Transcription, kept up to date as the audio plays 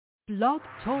Blog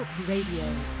Talk Radio.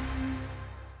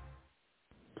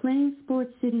 Playing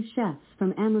Sports City Chefs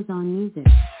from Amazon Music.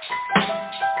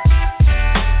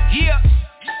 Yeah.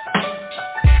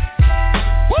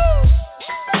 Woo.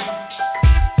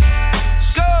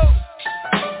 Let's go.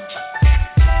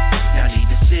 Y'all need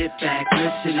to sit back,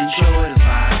 listen, enjoy the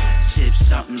vibe. Sip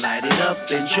something, light it up,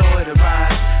 enjoy the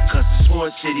ride. Cause the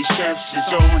Sports City Chefs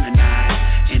is on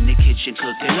tonight. In the kitchen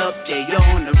cooking up, they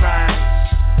on the rise.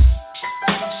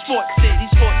 Sports City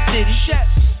Chefs,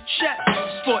 chefs.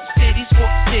 Sports City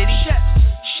Chefs,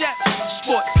 chefs.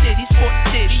 Sports City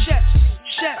Chefs,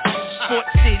 chefs. Sports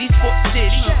City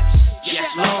chefs. Yes,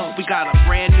 Lord, we got a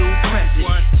brand new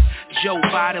president. Joe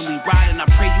Biden, we riding, I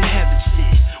pray you heaven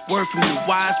sent. Word from the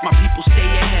wise, my people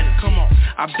stay ahead of. Come on,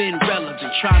 I've been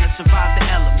relevant, trying to survive the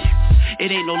elements.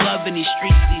 It ain't no love in these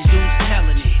streets, these dudes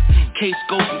telling it. Case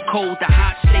go from cold to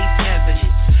hot, states evidence.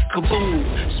 Kaboom,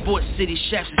 Sports City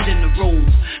Chefs is in the room.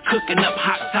 Cooking up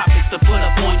hot topics to put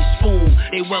up on your spoon.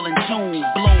 They well in tune,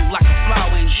 bloom like a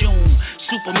flower in June.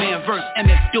 Superman verse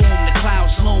MF Doom, the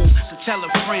clouds loom. So tell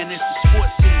a friend it's the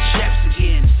Sports City Chefs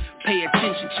again. Pay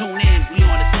attention, tune in, we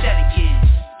on the set again.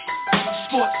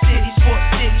 Sports City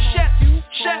Chefs,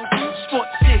 chefs.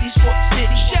 Sports City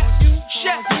chefs,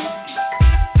 chefs.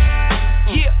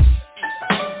 Yeah.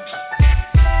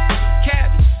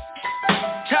 Cabby,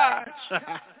 Taj.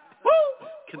 Woo!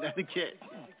 Connecticut.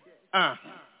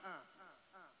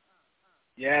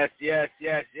 Yes.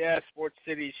 Sports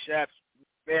City Chefs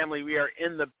family, we are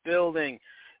in the building.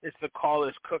 It's the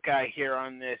Callers Cookout here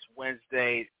on this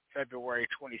Wednesday, February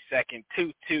 22nd,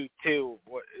 222.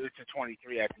 It's a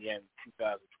 23 at the end,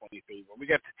 2023. Well, we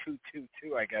got the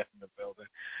 222, I guess, in the building.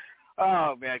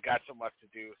 Oh, man, I got so much to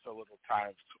do, so little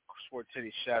time. Sports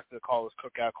City Chefs, the Callers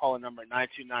Cookout. Calling number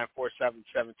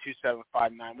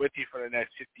 929-477-2759. With you for the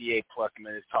next 58-plus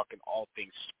minutes, talking all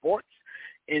things sports.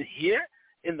 In here,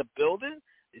 in the building,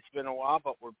 it's been a while,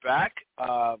 but we're back.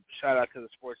 Shout out to the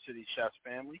Sports City Chefs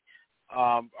family.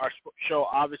 Our show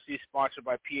obviously sponsored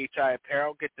by PHI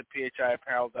Apparel. Get to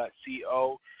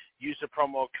phiapparel.co. Use the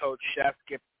promo code CHEF.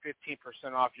 Get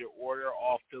 15% off your order.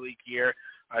 All Philly gear.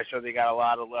 I'm sure they got a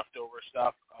lot of leftover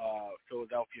stuff.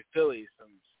 Philadelphia Phillies,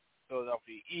 some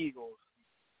Philadelphia Eagles,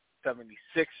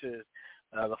 76ers,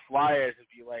 the Flyers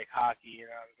if you like hockey. You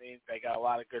know what I mean? They got a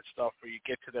lot of good stuff for you.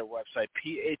 Get to their website,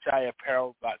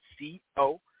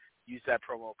 phiapparel.co. Use that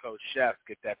promo code CHEF.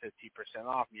 Get that 15%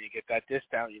 off. You get that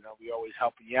discount. You know, we always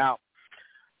helping you out.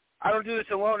 I don't do this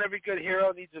alone. Every good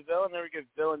hero needs a villain. Every good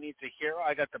villain needs a hero.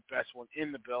 I got the best one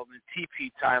in the building.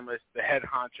 TP Tymeless, the head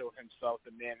honcho himself,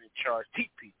 the man in charge.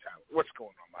 TP Tymeless. What's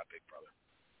going on, my big brother?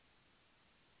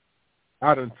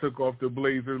 I done took off the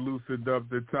blazer, loosened up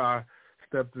the tie,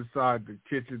 stepped aside. The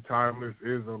kitchen. Tymeless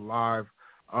is alive.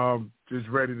 Just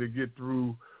ready to get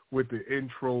through with the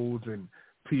intros and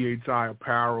PHI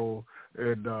Apparel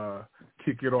and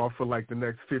kick it off for like the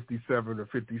next 57 or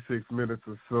 56 minutes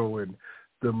or so in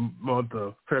the month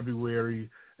of February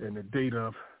and the date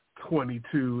of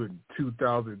 22 and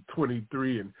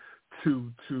 2023 and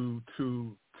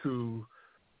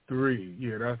 2223.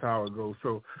 Yeah, that's how it goes.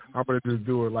 So I'm going to just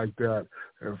do it like that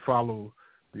and follow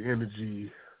the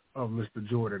energy of Mr.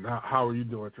 Jordan. How are you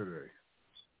doing today?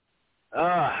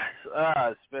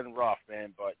 It's been rough,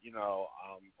 man, but, you know,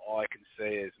 all I can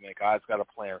say is, man, God's got a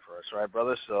plan for us, right,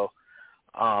 brother? So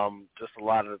just a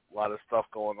lot of stuff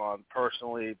going on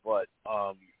personally, but,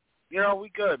 you know, we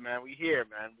good, man. We here,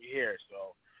 man. We here.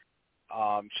 So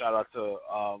shout out to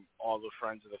all the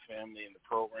friends of the family in the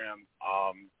program.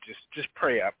 Just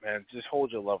pray up, man. Just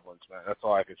hold your loved ones, man. That's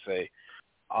all I could say.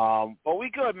 But we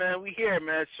good, man. We here,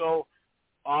 man. So,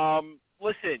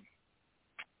 listen.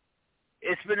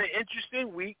 It's been an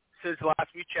interesting week since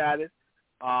last we chatted.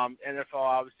 NFL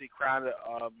obviously crowned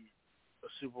a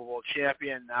Super Bowl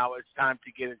champion. Now it's time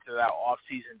to get into that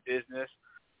off-season business.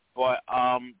 But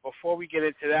before we get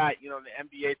into that, you know, the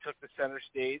NBA took the center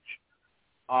stage.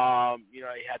 You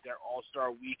know, they had their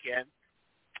All-Star weekend.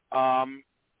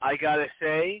 I got to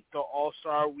say, the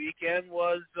All-Star weekend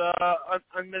was an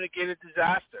unmitigated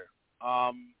disaster.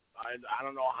 I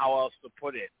don't know how else to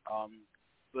put it.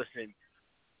 Listen,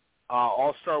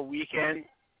 All-Star weekend,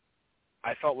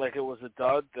 I felt like it was a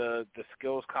dud. The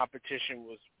skills competition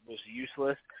was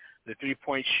useless. The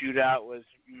three-point shootout was,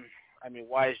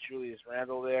 why is Julius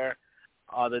Randle there?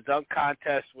 The dunk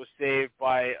contest was saved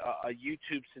by a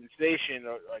YouTube sensation,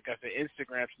 or I guess an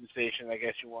Instagram sensation, I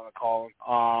guess you want to call him.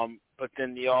 But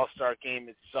then the All-Star game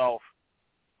itself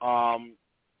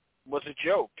was a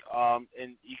joke.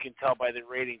 And you can tell by the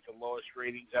ratings, the lowest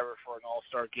ratings ever for an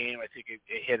All-Star game. I think it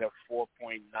hit a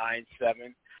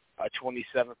 4.97, a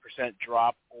 27%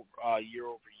 drop year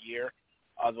over year.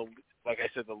 like I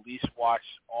said, the least watched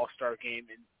All-Star game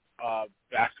in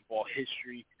basketball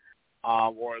history,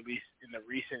 or at least in the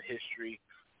recent history,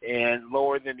 and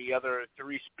lower than the other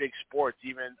three big sports.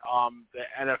 Even the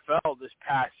NFL this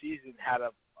past season had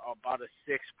about a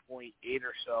 6.8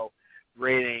 or so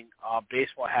rating.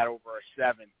 Baseball had over a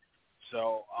 7.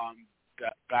 So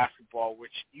basketball,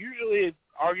 which usually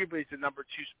arguably is the number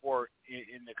 2 sport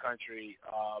in the country,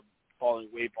 falling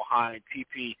way behind.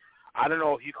 PP, I don't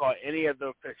know if you caught any of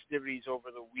the festivities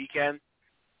over the weekend,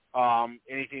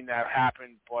 anything that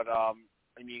happened, but I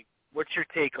mean, what's your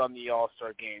take on the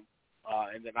All-Star game?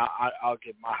 And then I'll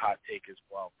give my hot take as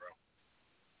well,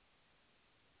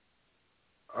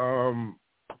 bro.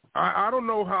 I don't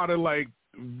know how to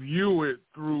view it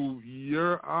through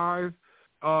your eyes.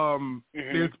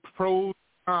 There's pros.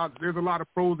 There's a lot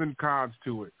of pros and cons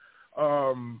to it.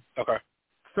 Okay.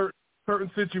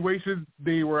 Certain situations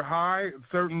they were high.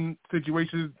 Certain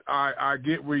situations I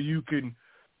get where you can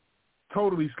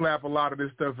totally slap a lot of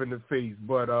this stuff in the face.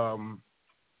 But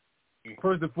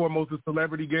first and foremost, the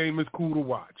celebrity game is cool to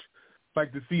watch.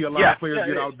 Like to see a lot of players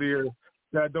get out there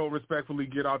that don't respectfully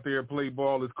get out there and play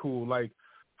ball is cool. Like,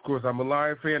 of course, I'm a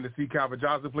Lion fan. To see Calvin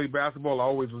Johnson play basketball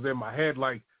always was in my head.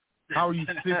 Like, how are you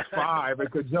 6'5"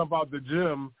 and could jump out the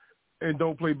gym and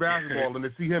don't play basketball? And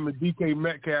to see him and DK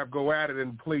Metcalf go at it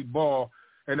and play ball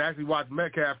and actually watch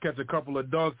Metcalf catch a couple of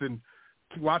dunks and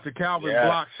watching Calvin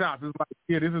block shots, it's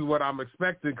like, this is what I'm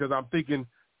expecting because I'm thinking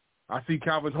I see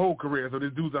Calvin's whole career, so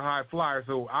this dude's a high flyer.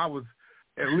 So I was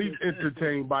at least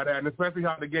entertained by that, and especially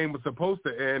how the game was supposed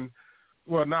to end.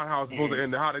 Well, not how it was supposed to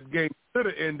end. How the game should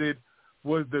have ended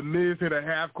was the Miz hit a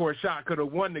half-court shot, could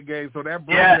have won the game. So that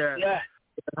broke that.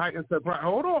 Height and surprise.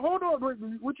 Hold on.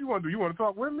 What you want to do? You want to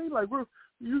talk with me? Like,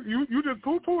 you just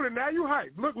poo-pooed and now you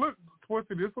hype. Look,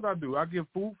 Twisted, this is what I do. I give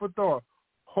food for thought.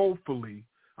 Hopefully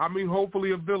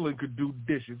a villain could do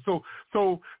dishes. So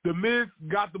the Miz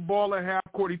got the ball at half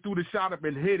court. He threw the shot up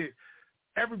and hit it.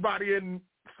 Everybody in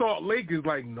Salt Lake is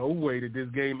like, no way did this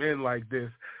game end like this.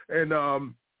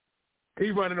 And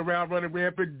he running around, running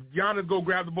rampant. Giannis go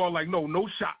grab the ball like, no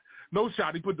shot.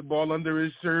 He put the ball under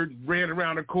his shirt, ran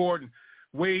around the court, and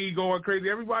Wade going crazy.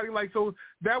 Everybody so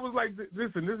that was like,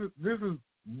 listen, this is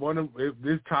one of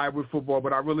this tied with football,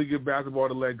 but I really give basketball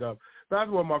the leg up.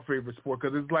 Basketball is my favorite sport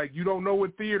because it's like you don't know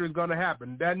what theater is going to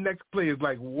happen. That next play is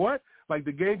like, what? Like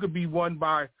the game could be won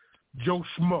by Joe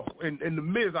Schmo, and the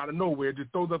Miz out of nowhere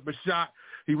just throws up a shot.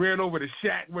 He ran over to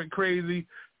Shaq, went crazy.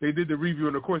 They did the review,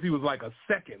 and of course he was like a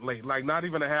second late, like not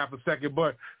even a half a second,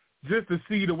 but just to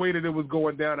see the way that it was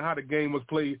going down and how the game was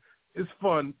played, it's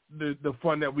fun, the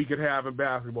fun that we could have in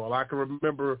basketball. I can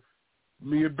remember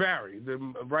me and Barry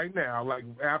right now, like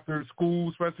after school,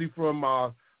 especially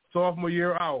from sophomore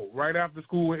year out, right after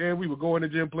school, and we would go in the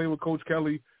gym, play with Coach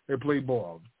Kelly, and play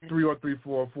ball, 3-on-3,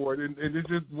 4-on-4, and it's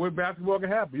just what basketball can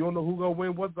happen. You don't know who's going to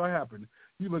win, what's going to happen.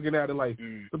 You're looking at it like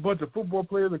a bunch of football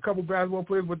players, a couple basketball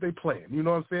players, but they playing. You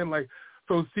know what I'm saying? Like,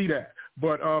 so see that.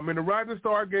 But in the Rising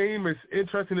Star game, it's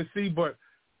interesting to see, but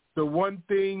the one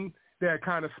thing that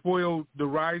kind of spoiled the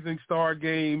Rising Star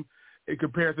game in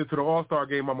comparison to the All-Star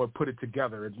game, I'm going to put it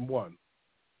together as one.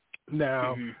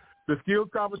 Now, the skills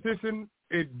competition,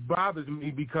 it bothers me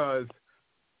because,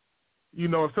 you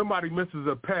know, if somebody misses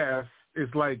a pass,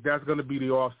 it's like that's going to be the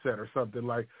offset or something.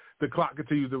 Like the clock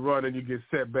continues to run and you get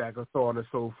set back or so on and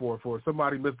so forth. Or if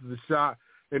somebody misses a shot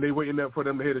and they waiting up for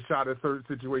them to hit a shot in a certain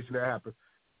situation that happens.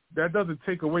 That doesn't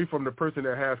take away from the person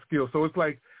that has skill. So it's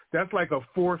like that's like a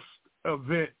forced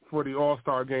event for the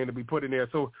All-Star game to be put in there.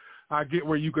 So I get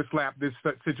where you could slap this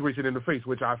situation in the face,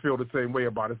 which I feel the same way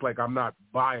about. It's like I'm not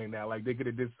buying that. Like they could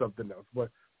have did something else. But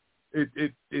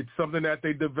it's something that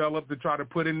they developed to try to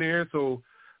put in there. So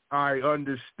I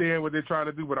understand what they're trying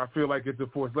to do, but I feel like it's a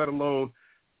force, let alone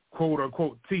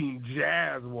quote-unquote Team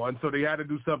Jazz won. So they had to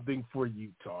do something for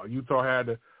Utah. Utah had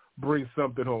to bring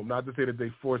something home. Not to say that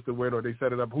they forced the win or they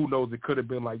set it up. Who knows? It could have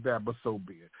been like that, but so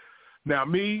be it. Now,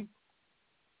 me,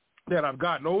 that I've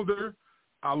gotten older,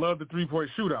 I love the three-point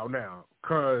shootout now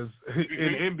because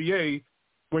in NBA,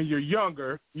 when you're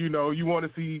younger, you know, you want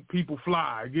to see people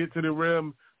fly, get to the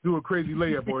rim, do a crazy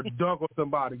layup or dunk on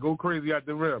somebody, go crazy at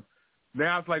the rim.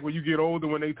 Now it's like when you get older,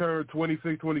 when they turn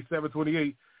 26, 27,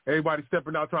 28, everybody's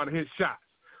stepping out trying to hit shots.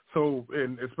 So,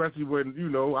 and especially when, you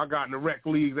know, I got in the rec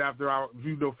leagues after I,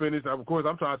 finished. Of course,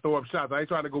 I'm trying to throw up shots. I ain't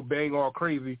trying to go bang all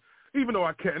crazy, even though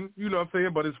I can, you know what I'm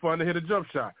saying, but it's fun to hit a jump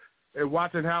shot. And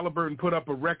watching Halliburton put up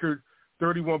a record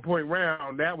 31-point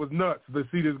round, that was nuts to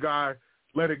see this guy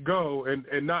let it go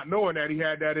and not knowing that he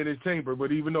had that in his chamber.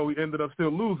 But even though he ended up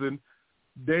still losing,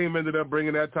 Dame ended up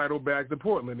bringing that title back to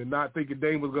Portland and not thinking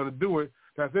Dame was going to do it.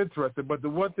 that's interesting. But the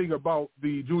one thing about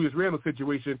the Julius Randle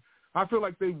situation, I feel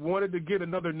like they wanted to get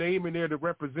another name in there to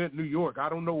represent New York. I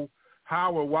don't know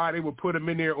how or why they would put him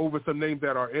in there over some names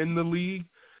that are in the league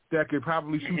that could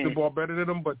probably shoot the ball better than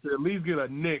him, but to at least get a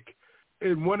Nick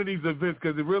in one of these events,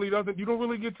 because it really doesn't. You don't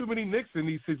really get too many Knicks in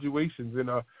these situations, and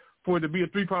for it to be a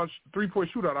three-point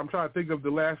shootout, I'm trying to think of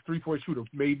the last three-point shooter,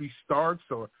 maybe Starks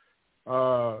or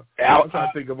I'm trying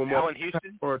to think of them. Allen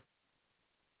Houston or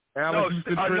Allen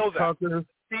Houston, Trent Tucker,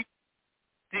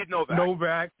 Steve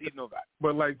Novak. Steve Novak.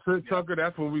 But like Trent Tucker,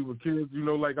 that's when we were kids. You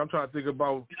know, like I'm trying to think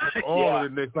about all of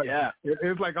the Knicks. Like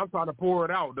it's like I'm trying to pour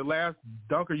it out. The last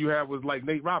dunker you had was like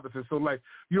Nate Robinson. So like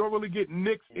you don't really get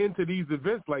Knicks into these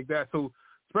events like that. So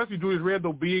especially Julius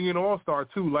Randle being an All-Star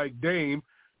too, like Dame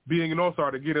being an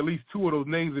All-Star, to get at least two of those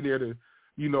names in there to,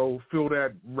 you know, fill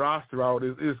that roster out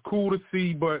is cool to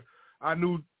see. But I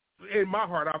knew in my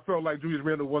heart I felt like Julius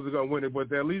Randle wasn't going to win it, but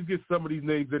to at least get some of these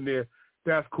names in there,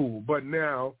 that's cool. But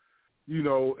now, you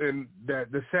know, in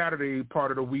that the Saturday part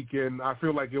of the weekend, I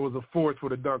feel like it was a force for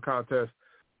the dunk contest.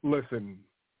 Listen,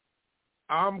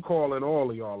 I'm calling all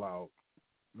of y'all out.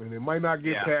 I mean, it might not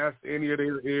get past any of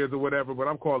their ears or whatever, but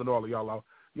I'm calling all of y'all out.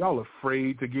 Y'all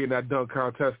afraid to get in that dunk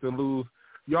contest and lose.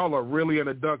 Y'all are really in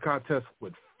a dunk contest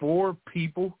with four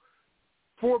people.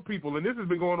 And this has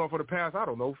been going on for the past,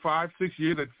 5-6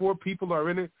 years, that four people are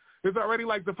in it. It's already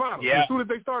like the finals. Yeah. As soon as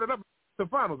they started up, the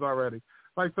finals already.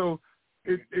 Like, so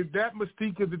if that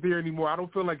mystique isn't there anymore, I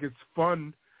don't feel like it's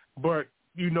fun. But,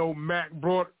 you know, Mac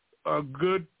brought a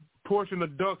good portion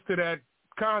of dunks to that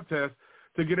contest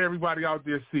to get everybody out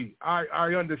there to see.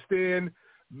 I understand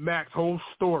Mac's whole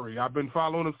story. I've been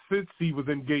following him since he was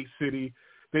in Gate City.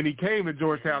 Then he came to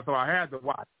Georgetown, so I had to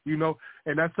watch, you know.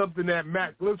 And that's something that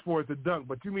Mac lives for, is a dunk.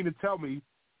 But you mean to tell me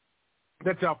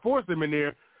that y'all forced him in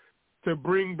there to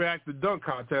bring back the dunk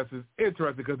contest is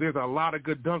interesting, because there's a lot of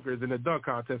good dunkers in the dunk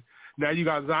contest. Now you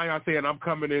got Zion saying, I'm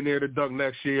coming in there to dunk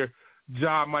next year.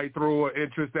 Ja might throw an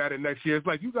interest at it next year. It's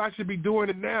like, you guys should be doing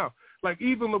it now. Like,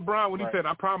 even LeBron, when he said,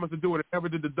 I promise to do it, and never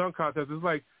did the dunk contest, it's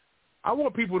like, I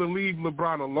want people to leave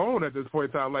LeBron alone at this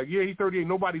point in time. Like, yeah, he's 38.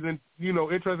 Nobody's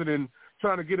interested in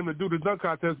trying to get him to do the dunk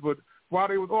contest. But while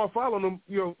they was all following him,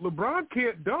 you know, LeBron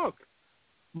can't dunk.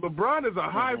 LeBron is a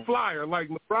high flyer. Like,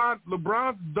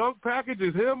 LeBron's dunk package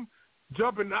is him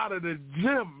jumping out of the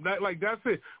gym. That's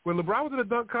it. When LeBron was in a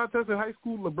dunk contest in high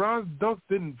school, LeBron's dunks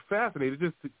didn't fascinate. It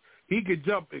just, he could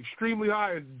jump extremely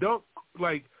high and dunk,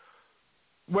 like,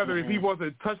 whether if he wants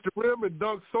to touch the rim and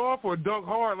dunk soft or dunk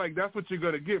hard, like, that's what you're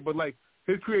going to get. But, like,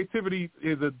 his creativity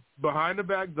is a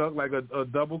behind-the-back dunk, like a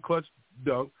double clutch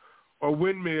dunk, or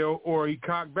windmill, or he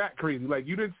cocked back crazy. Like,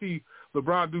 you didn't see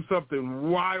LeBron do something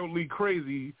wildly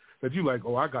crazy that you like,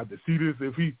 oh, I got to see this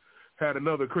if he had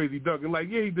another crazy dunk. And, like,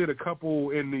 yeah, he did a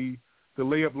couple in the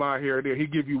layup line here and there.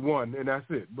 He'd give you one, and that's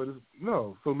it. But,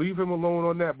 no, so leave him alone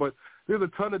on that. But there's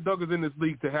a ton of dunkers in this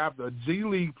league. To have a G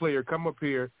League player come up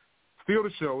here, steal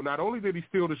the show. Not only did he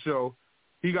steal the show,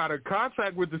 he got a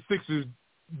contract with the Sixers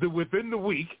within the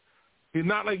week. It's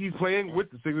not like he's playing with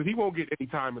the Sixers. He won't get any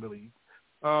time in the league.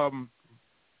 And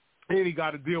he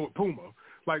got to deal with Puma.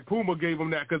 Like, Puma gave him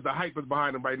that because the hype is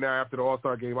behind him right now after the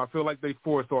All-Star game. I feel like they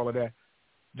forced all of that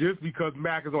just because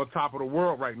Mac is on top of the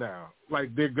world right now.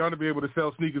 Like, they're going to be able to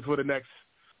sell sneakers for the next,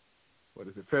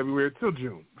 February till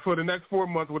June. For the next 4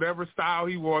 months, whatever style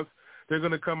he wants, they're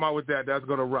going to come out with that. That's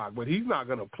going to rock. But he's not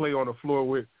going to play on the floor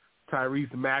with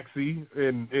Tyrese Maxey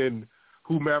and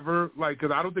whomever. Like,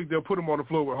 because I don't think they'll put him on the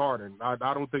floor with Harden. I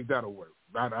don't think that'll work.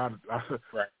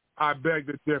 I beg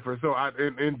to differ. So,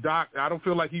 Doc, I don't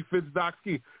feel like he fits Doc's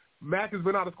scheme. Mac has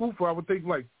been out of school for, I would think,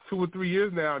 like 2 or 3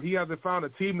 years now, and he hasn't found a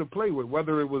team to play with,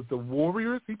 whether it was the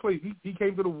Warriors. He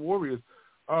came to the Warriors.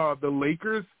 The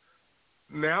Lakers.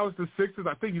 Now it's the Sixers.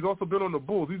 I think he's also been on the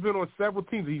Bulls. He's been on several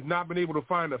teams. He's not been able to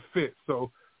find a fit. So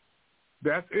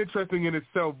that's interesting in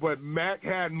itself. But Mac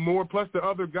had more, plus the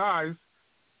other guys.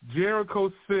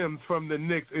 Jericho Sims from the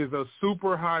Knicks is a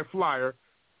super high flyer.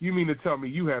 You mean to tell me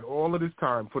you had all of this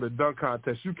time for the dunk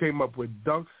contest? You came up with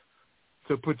dunks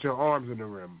to put your arms in the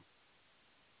rim.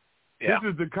 Yeah.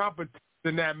 This is the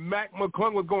competition that Mac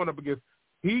McClung was going up against.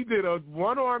 He did a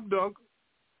one-arm dunk,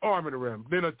 arm in the rim,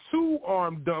 then a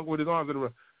two-arm dunk with his arms in the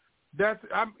rim.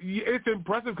 It's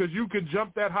impressive because you can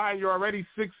jump that high and you're already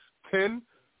 6'10",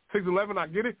 6'11", I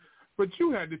get it. But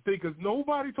you had to think, because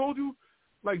nobody told you,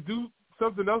 like, do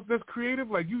something else that's creative.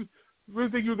 Like, you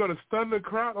really think you're going to stun the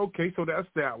crowd? Okay, so that's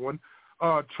that one.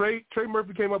 Trey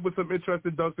Murphy came up with some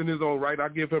interesting dunks in his own right. I'll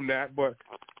give him that. But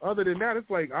other than that,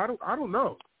 it's like, I don't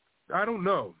know.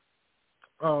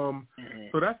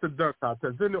 So that's the dunk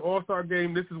contest. Then the All-Star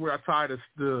game, this is where I tie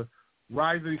the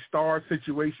rising star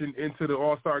situation into the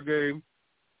All-Star game.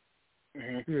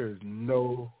 There's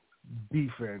no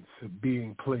defense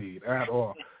being played at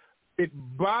all. It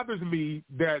bothers me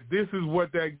that this is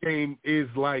what that game is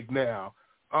like now.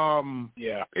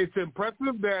 It's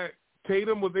impressive that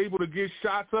Tatum was able to get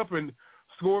shots up and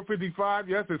score 55.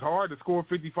 Yes, it's hard to score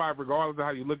 55 regardless of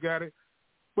how you look at it,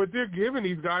 but they're giving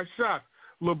these guys shots.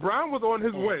 LeBron was on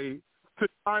his way to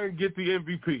try and get the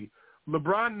MVP.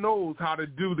 LeBron knows how to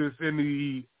do this in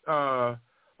the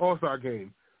All-Star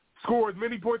game. Score as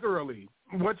many points early.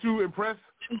 Once you impress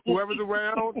whoever's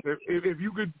around, if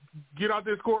you could get out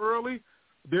there and score early,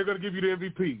 they're going to give you the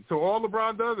MVP. So all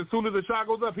LeBron does, as soon as the shot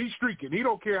goes up, he's streaking. He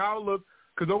don't care how it looks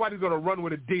because nobody's going to run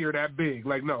with a deer that big.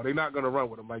 Like, no, they're not going to run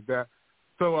with him like that.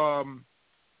 So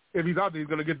if he's out there, he's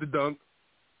going to get the dunk.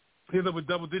 He ends up with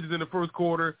double digits in the first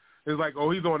quarter. It's like,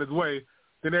 oh, he's on his way.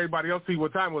 Then everybody else see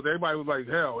what time it was. Everybody was like,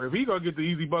 hell, if he's going to get the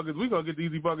easy buckets, we're going to get the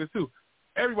easy buckets too.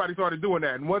 Everybody started doing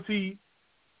that. And once he,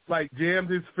 jammed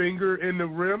his finger in the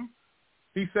rim,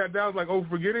 he sat down, like, oh,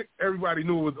 forget it. Everybody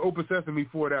knew it was open sesame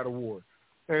for that award.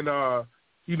 And,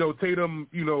 Tatum,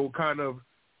 kind of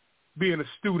being a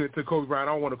student to Kobe Bryant,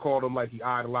 I don't want to call him like he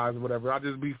idolized or whatever. I'll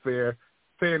just be fair,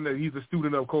 saying that he's a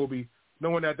student of Kobe,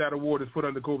 knowing that award is put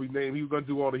under Kobe's name. He was going to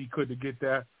do all that he could to get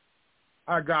that.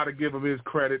 I got to give him his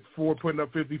credit for putting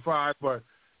up 55, but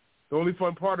the only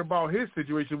fun part about his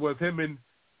situation was him and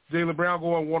Jaylen Brown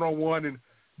going one-on-one, and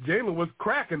Jaylen was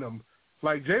cracking him.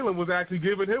 Like, Jaylen was actually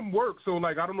giving him work. So,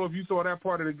 I don't know if you saw that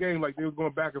part of the game, they were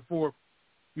going back and forth,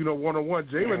 one-on-one.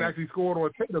 Jaylen actually scored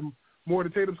on Tatum more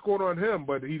than Tatum scored on him,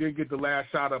 but he didn't get the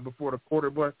last shot up before the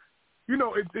quarter. But,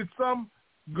 it's some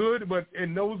good, but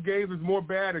in those games it's more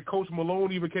bad. And Coach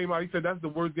Malone even came out. He said, that's the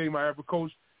worst game I ever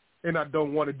coached, and I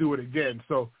don't want to do it again.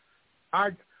 So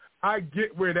I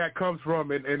get where that comes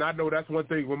from, and I know that's one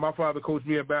thing. When my father coached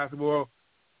me in basketball,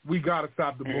 we got to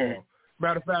stop the ball.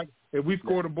 Matter of fact, if we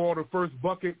scored the ball the first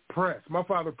bucket, press. My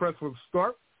father pressed from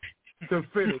start to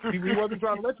finish. He wasn't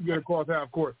trying to let you get across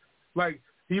half court.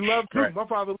 He loved too. My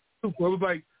father loved too. So it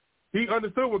was he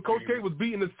understood when Coach K was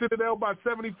beating the Citadel by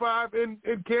 75 in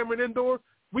Cameron Indoor.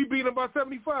 We beat him by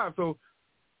 75. So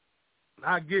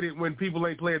I get it when people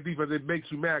ain't playing defense. It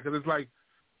makes you mad because it's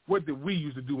what did we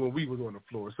used to do when we was on the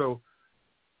floor? So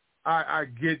I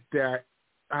get that,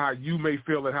 how you may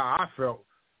feel and how I felt.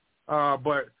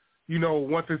 But,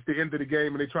 once it's the end of the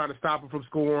game and they're trying to stop him from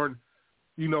scoring,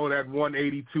 that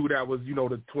 182, that was,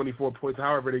 the 24 points,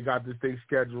 however they got this thing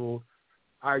scheduled,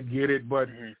 I get it. But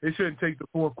it shouldn't take the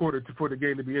fourth quarter for the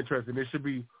game to be interesting. It should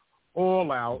be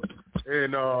all out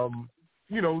and,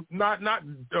 not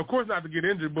of course not to get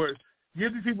injured, but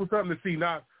give these people something to see,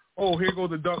 not, oh, here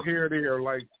goes a dunk here or there.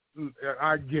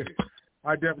 I get it.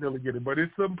 I definitely get it. But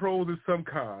it's some pros and some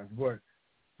cons. But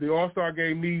the All-Star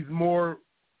game needs more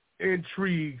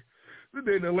intrigue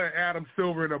than to let Adam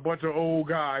Silver and a bunch of old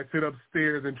guys sit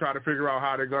upstairs and try to figure out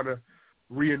how they're going to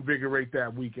reinvigorate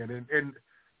that weekend. And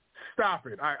stop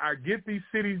it. I get these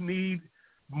cities need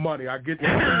money. I get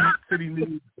that cities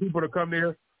need people to come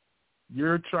there.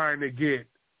 You're trying to get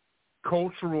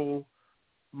cultural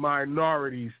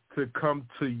minorities to come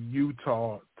to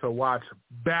Utah to watch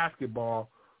basketball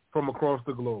from across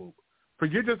the globe.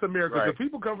 Forget just America. Right. The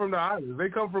people come from the islands. They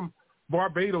come from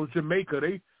Barbados, Jamaica.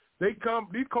 They come.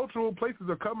 These cultural places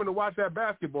are coming to watch that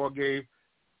basketball game.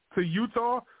 To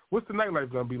Utah, what's the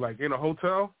nightlife gonna be like? In a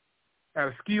hotel, at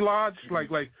a ski lodge?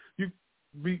 Like you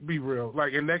be real.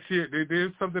 And next year,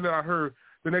 there's something that I heard.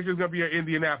 The next year's gonna be at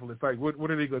Indianapolis. What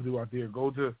are they gonna do out there?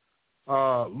 Go to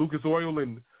Lucas Oil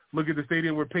and look at the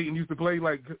stadium where Peyton used to play?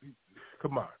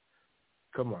 Come on.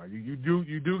 You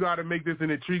do got to make this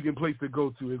an intriguing place to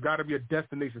go to. It's got to be a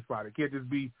destination spot. It can't just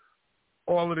be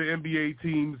all of the NBA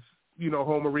teams,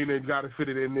 home arena, and got to fit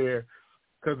it in there.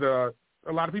 Because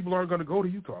a lot of people aren't going to go to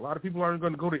Utah. A lot of people aren't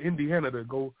going to go to Indiana to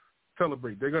go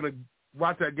celebrate. They're going to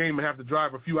watch that game and have to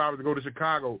drive a few hours to go to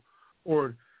Chicago,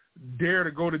 or dare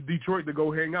to go to Detroit to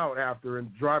go hang out after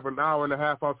and drive an hour and a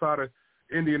half outside of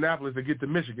Indianapolis to get to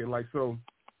Michigan. So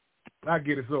I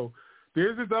get it. So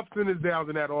there's this ups and this downs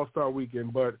in that All-Star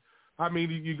weekend, but,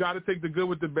 you got to take the good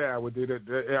with the bad with it.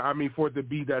 For it to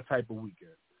be that type of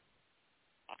weekend.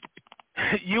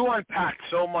 You unpacked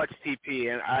so much,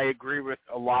 TP, and I agree with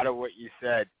a lot of what you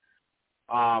said.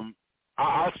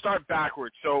 I'll start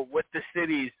backwards. So with the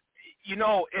cities,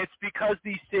 it's because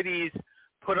these cities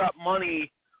put up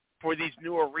money for these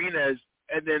new arenas,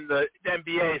 and then the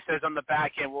NBA says on the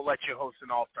back end, we'll let you host an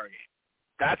All-Star game.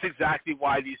 That's exactly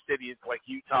why these cities like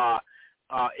Utah,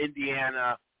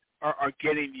 Indiana are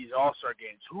getting these All-Star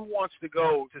games. Who wants to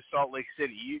go to Salt Lake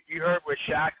City? You heard what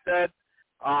Shaq said.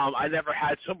 I never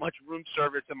had so much room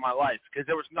service in my life because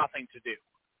there was nothing to do.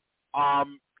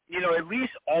 At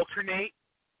least alternate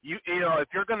You know, if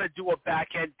you're going to do a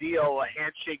back-end deal, a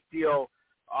handshake deal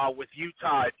with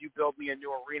Utah, if you build me a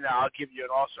new arena, I'll give you an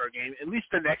All-Star game. At least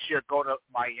the next year, go to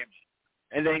Miami.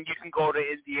 And then you can go to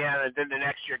Indiana, and then the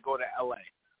next year go to L.A.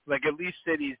 Like, at least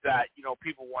cities that, you know,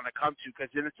 people want to come to, because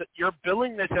you're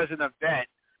billing this as an event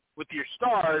with your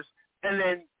stars, and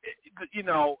then, you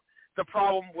know, the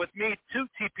problem with me, too,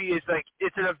 TP, is, like,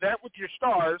 it's an event with your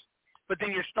stars, but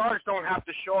then your stars don't have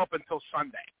to show up until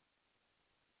Sunday.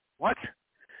 What?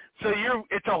 So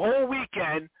it's a whole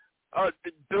weekend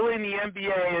billing the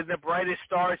NBA and the brightest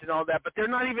stars and all that, but they're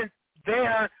not even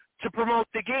there to promote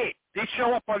the game. They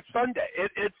show up on Sunday.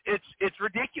 It's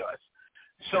ridiculous.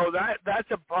 So that's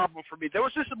a problem for me. There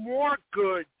was just more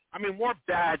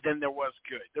bad than there was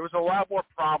good. There was a lot more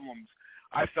problems,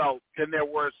 I felt, than there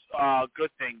was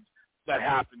good things that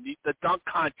happened. The dunk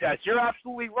contest, you're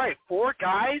absolutely right. 4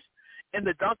 guys in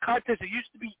the dunk contest. It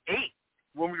used to be 8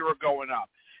 when we were going up.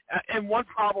 And one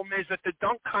problem is that the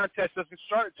dunk contest doesn't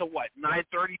start until,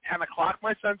 9:30, 10 o'clock?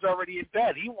 My son's already in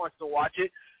bed. He wants to watch it.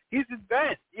 He's in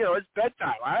bed. You know, it's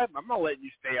bedtime. I'm not letting you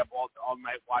stay up all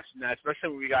night watching that, especially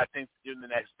when we got things to do the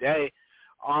next day.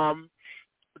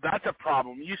 That's a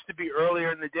problem. It used to be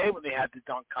earlier in the day when they had the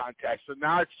dunk contest. So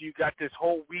now you got this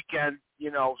whole weekend,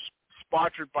 you know,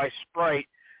 sponsored by Sprite,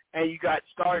 and you got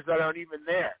stars that aren't even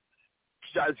there.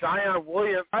 Zion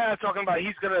Williams, I'm talking about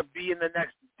he's going to be in the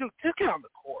next – dude, just get on the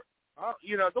court.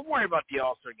 You know, don't worry about the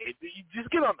All-Star game. You just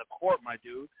get on the court, my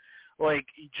dude. Like,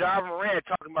 John Moran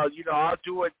talking about, you know, I'll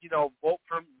do it, you know, vote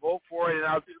for it, and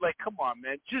I'll do – like, come on,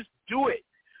 man. Just do it.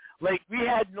 Like, we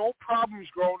had no problems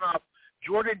growing up.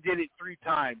 Jordan did it 3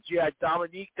 times. You had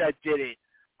Dominique that did it.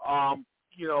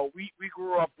 You know, we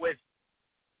grew up with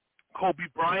Kobe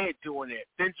Bryant doing it,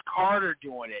 Vince Carter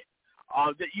doing it.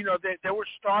 You know, there were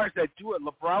stars that do it.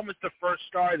 LeBron was the first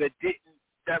star that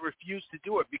refused to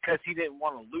do it because he didn't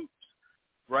want to lose,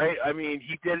 right? I mean,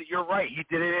 he did it. You're right. He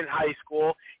did it in high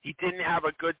school. He didn't have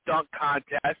a good dunk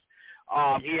contest.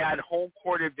 He had home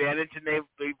court advantage, and they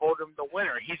voted him the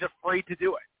winner. He's afraid to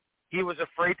do it. He was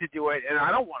afraid to do it, and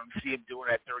I don't want to see him do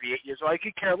it at 38 years old. I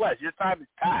could care less. Your time is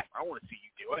packed. I don't want to see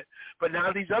you do it. But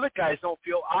now these other guys don't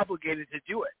feel obligated to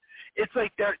do it. It's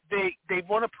like they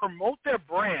want to promote their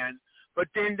brand, but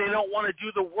then they don't want to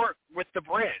do the work with the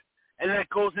brand. And that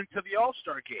goes into the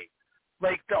All-Star game.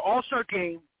 Like, the All-Star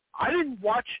game, I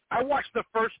watched the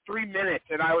first 3 minutes,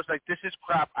 and I was like, this is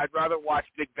crap. I'd rather watch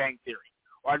Big Bang Theory,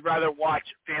 or I'd rather watch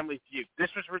Family Feud. This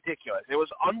was ridiculous. It was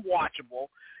unwatchable.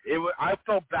 I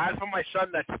felt bad for my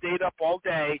son that stayed up all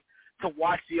day to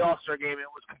watch the All-Star game.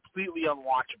 It was completely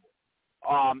unwatchable.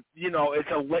 You know,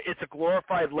 it's a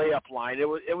glorified layup line. It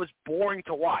was boring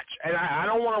to watch, and I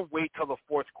don't want to wait till the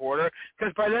fourth quarter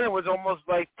because by then it was almost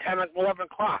like 10 or 11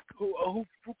 o'clock. Who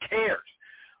cares?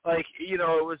 Like, you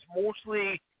know, it was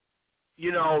mostly,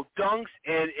 you know, dunks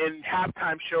and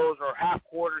halftime shows or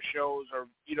half-quarter shows or,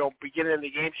 you know, beginning of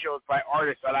the game shows by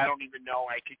artists that I don't even know.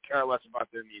 I could care less about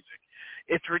their music.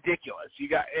 It's ridiculous.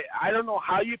 I don't know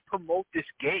how you promote this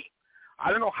game.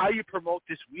 I don't know how you promote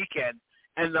this weekend.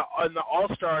 And the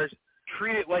All-Stars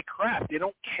treat it like crap. They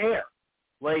don't care.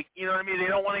 Like, you know what I mean? They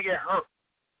don't want to get hurt.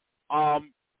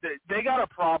 They got a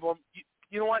problem.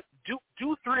 You know what? Do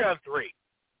 3-on-3.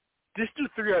 Just do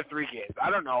 3-on-3 games. I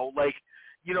don't know. Like,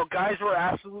 you know, guys were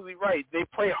absolutely right. They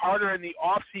play harder in the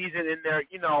off season in their,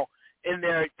 you know, in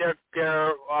their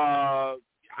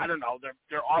I don't know,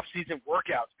 their off season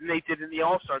workouts than they did in the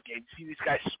All-Star game. You see these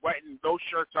guys sweating, those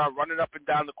shirts are running up and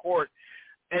down the court.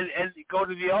 And go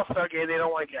to the All-Star game, they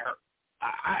don't want to get hurt.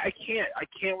 I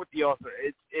can't with the All-Star.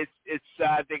 It's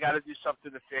sad. They got to do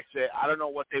something to fix it. I don't know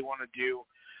what they want to do.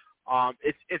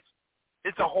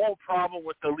 It's a whole problem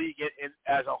with the league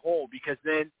as a whole, because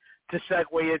then to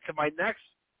segue into my next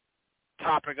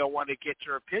topic I want to get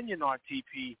your opinion on,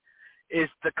 TP, is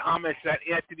the comments that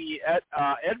Anthony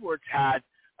Edwards had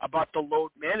about the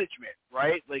load management,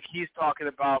 right? Like, he's talking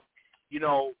about, you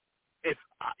know, if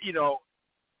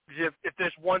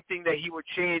there's one thing that he would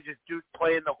change is dude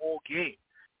playing the whole game,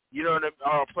 you know,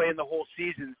 or playing the whole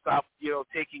season, stop, you know,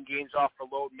 taking games off for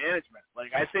load management.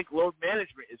 Like, I think load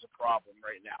management is a problem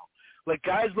right now. Like,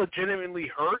 guys legitimately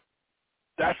hurt,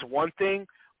 that's one thing,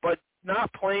 but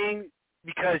not playing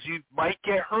because you might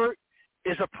get hurt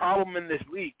is a problem in this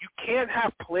league. You can't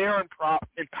have player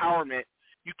empowerment.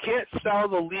 You can't sell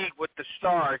the league with the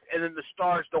stars, and then the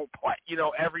stars don't play, you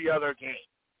know, every other game.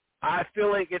 I feel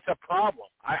like it's a problem.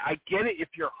 I get it if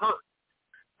you're hurt.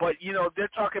 But, you know, they're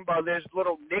talking about there's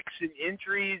little nicks and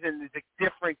injuries and it's a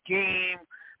different game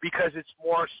because it's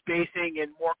more spacing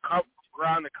and more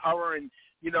ground to cover. And,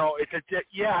 you know,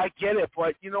 yeah, I get it.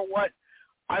 But you know what?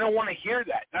 I don't want to hear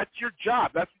that. That's your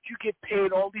job. That's what you get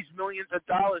paid all these millions of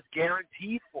dollars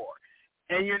guaranteed for,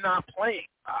 and you're not playing.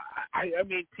 I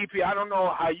mean, TP, I don't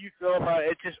know how you feel about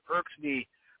it. It just irks me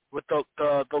with the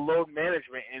load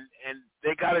management, and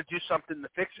they got to do something to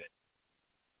fix it.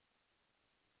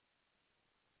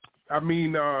 I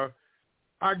mean, I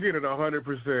get it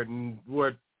 100%. And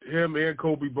what him and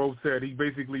Kobe both said, he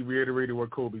basically reiterated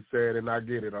what Kobe said, and I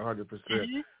get it 100%.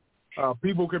 Mm-hmm.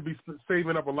 People could be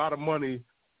saving up a lot of money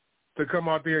to come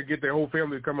out there and get their whole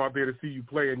family to come out there to see you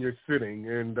play, and you're sitting.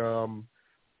 And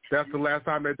that's the last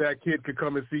time that kid could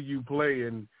come and see you play.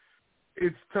 And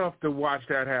it's tough to watch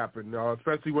that happen,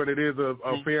 especially when it is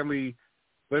a family.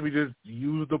 Let me just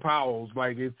use the Powells.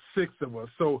 Like, it's 6 of us.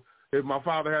 So if my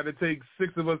father had to take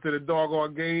 6 of us to the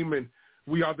doggone game and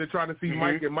we out there trying to see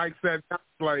Mike, and Mike said,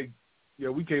 like, yeah,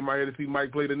 we came out here to see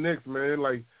Mike play the Knicks, man.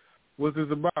 Like, what's this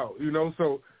about? You know,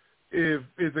 so if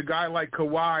it's a guy like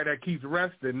Kawhi that keeps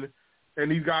resting and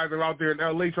these guys are out there in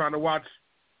L.A. trying to watch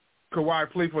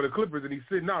Kawhi play for the Clippers and he's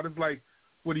sitting out, it's like,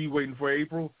 what are you waiting for,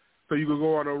 April? So you can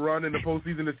go on a run in the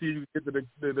postseason to see if you get to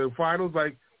the finals?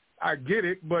 Like, I get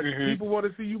it, but people want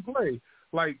to see you play.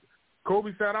 Like,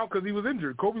 Kobe sat out because he was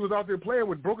injured. Kobe was out there playing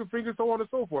with broken fingers, so on and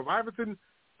so forth. Iverson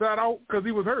sat out because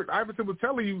he was hurt. Iverson was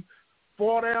telling you,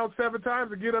 fall down 7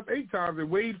 times and get up 8 times, and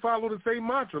Wade followed the same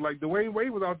mantra. Like, Dwayne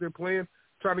Wade was out there playing,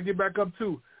 trying to get back up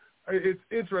too. It's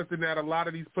interesting that a lot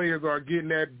of these players are getting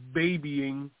that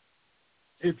babying,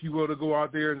 if you will, to go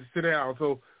out there and sit down.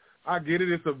 So I get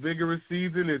it. It's a vigorous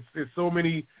season. It's so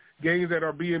many games that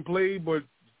are being played, but,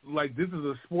 like, this is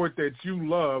a sport that you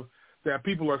love, that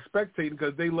people are spectating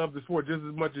because they love the sport just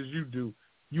as much as you do.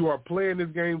 You are playing this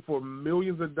game for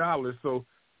millions of dollars, so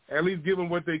at least give them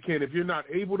what they can. If you're not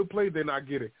able to play, then I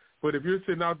get it. But if you're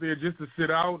sitting out there just to sit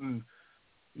out and,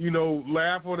 you know,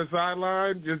 laugh on the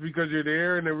sideline just because you're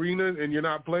there in the arena and you're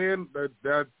not playing,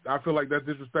 that I feel like that's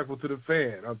disrespectful to the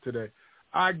fan of today.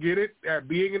 I get it. At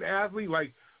being an athlete,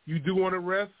 like, you do want to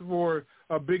rest for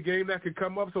a big game that could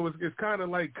come up, so it's kind of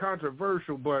like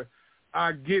controversial, but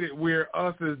I get it, where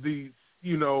us as the,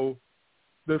 you know,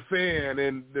 the fan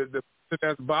and the person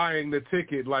that's buying the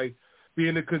ticket, like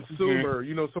being a consumer,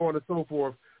 you know, so on and so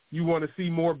forth, you want to see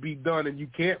more be done, and you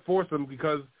can't force them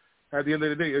because at the end of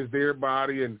the day, it's their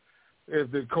body, and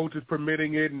if the coach is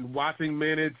permitting it and watching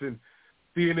minutes and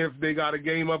seeing if they got a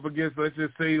game up against, let's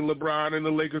just say, LeBron and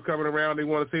the Lakers coming around, they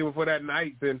want to save it for that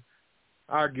night, then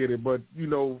I get it. But, you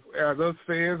know, as us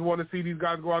fans want to see these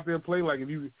guys go out there and play, like if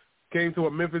you came to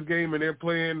a Memphis game and they're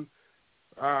playing,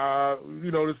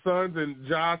 you know, the Suns and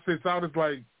Josh sits out, it's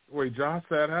like, wait, Josh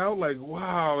sat out? Like,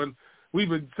 wow. And we've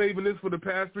been saving this for the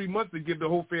past 3 months to get the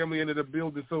whole family into the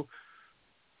building. So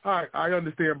I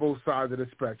understand both sides of the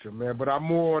spectrum, man, but I'm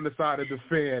more on the side of the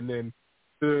fan than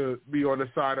to be on the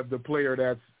side of the player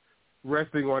that's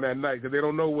resting on that night because they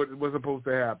don't know what's supposed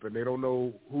to happen. They don't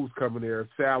know who's coming there.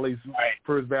 Sally's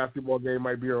first basketball game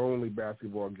might be her only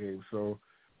basketball game. So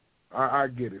I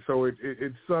get it. So it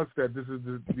sucks that this is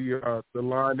the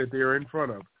line that they're in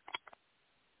front of.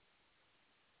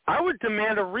 I would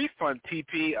demand a refund,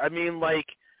 TP. I mean, like,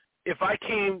 if I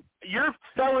came, you're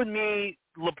selling me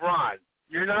LeBron.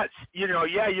 You're not, you know,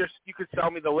 yeah, you could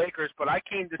sell me the Lakers, but I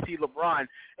came to see LeBron,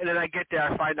 and then I get there,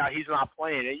 I find out he's not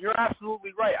playing. And you're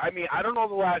absolutely right. I mean, I don't know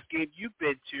the last game you've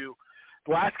been to.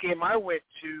 The last game I went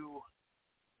to,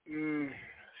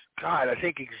 God, I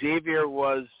think Xavier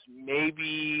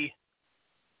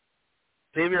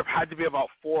had to be about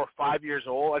 4 or 5 years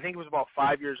old. I think it was about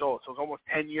 5 years old, so it was almost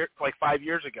 10 years, like 5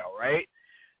 years ago, right?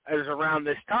 It was around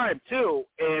this time, too,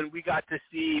 and we got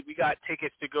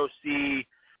tickets to go see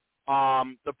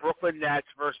the Brooklyn Nets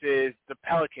versus the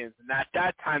Pelicans, and at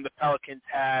that time the Pelicans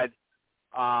had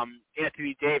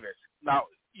Anthony Davis. Now,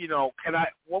 you know,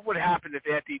 what would happen if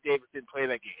Anthony Davis didn't play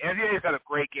that game? Anthony Davis had a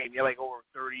great game. He had like over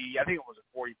 30, I think it was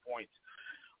 40 points.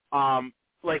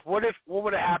 Like, what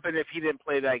would have happened if he didn't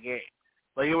play that game?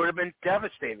 Like, it would have been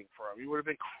devastating for him. He would have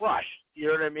been crushed. You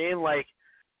know what I mean? Like,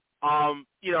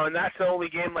 you know, and that's the only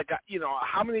game, like, you know,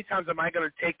 how many times am I going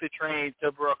to take the train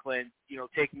to Brooklyn, you know,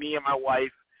 take me and my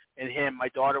wife and him. My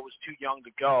daughter was too young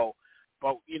to go.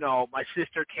 But, you know, my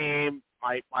sister came,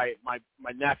 my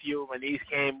nephew, my niece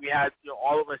came. We had, you know,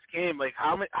 all of us came. Like,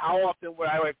 how often would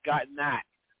I have gotten that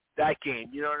game?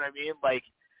 You know what I mean? Like,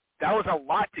 that was a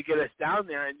lot to get us down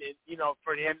there. And you know,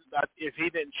 for him, if he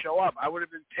didn't show up, I would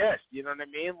have been pissed. You know what I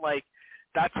mean? Like,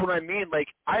 that's what I mean. Like,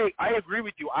 I agree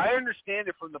with you. I understand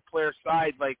it from the player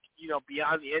side, like, you know,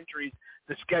 beyond the injuries,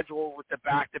 the schedule with the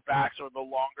back-to-backs or the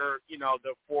longer, you know,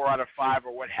 the 4 out of 5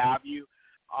 or what have you,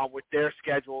 with their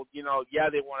schedule, you know, yeah,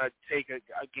 they want to take a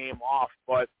game off.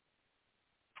 But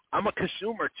I'm a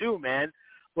consumer too, man.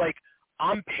 Like,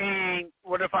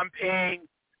 what if I'm paying,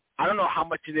 I don't know how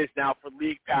much it is now for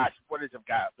League Pass. What is it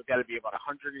got? It's got to be about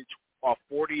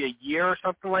 $140 a year or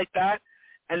something like that.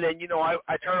 And then,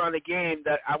 I turn on a game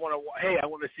that I want to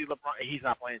see LeBron. He's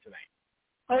not playing tonight.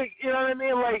 Like, you know what I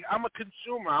mean? Like, I'm a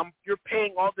consumer. You're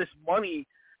paying all this money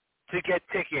to get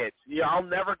tickets. I'll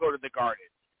never go to the Garden.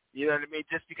 You know what I mean?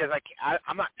 Just because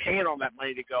I'm not paying all that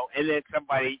money to go, and then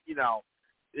somebody,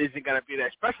 isn't going to be there.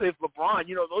 Especially if LeBron,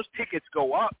 those tickets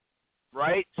go up,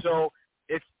 right? So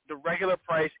it's the regular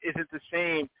price isn't the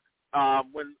same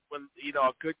when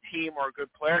a good team or a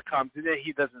good player comes, and then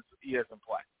he doesn't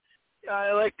play.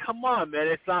 Like, come on, man,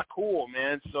 it's not cool,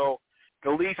 man. So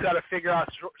the league's got to figure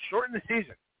out shorten the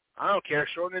season. I don't care,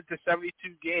 shorten it to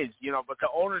 72 games, but the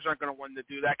owners aren't going to want to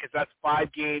do that because that's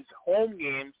 5 games, home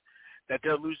games, that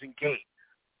they're losing game.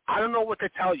 I don't know what to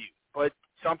tell you, but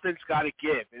something's got to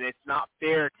give, and it's not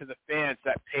fair to the fans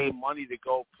that pay money to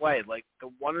go play. Like,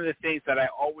 one of the things that I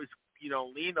always,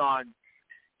 lean on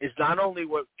is not only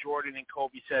what Jordan and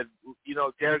Kobe said.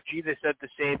 Derek Jeter said the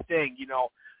same thing.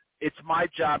 It's my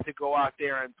job to go out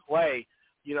there and play.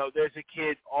 There's a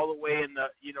kid all the way in the,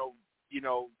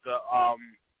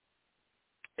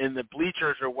 in the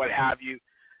bleachers or what have you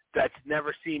that's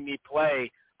never seen me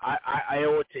play. I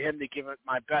owe it to him to give it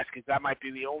my best because that might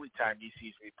be the only time he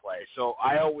sees me play. So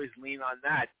I always lean on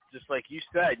that, just like you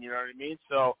said, you know what I mean?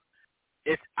 So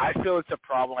I feel it's a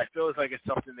problem. I feel it's like it's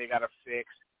something they got to fix.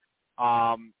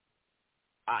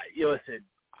 Listen,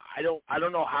 I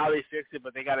don't know how they fix it,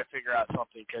 but they got to figure out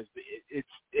something because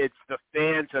it's the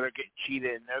fans that are getting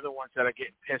cheated, and they're the ones that are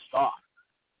getting pissed off.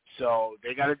 So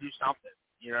they got to do something.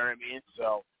 You know what I mean?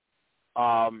 So,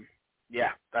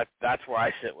 yeah, that's where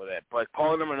I sit with it. But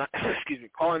calling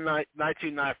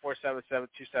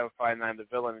 929-477-2759, the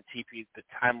villain and TP, the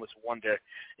Timeless Wonder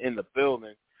in the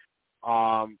building,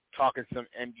 talking some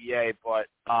NBA. But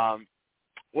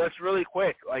let's really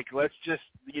quick, let's just,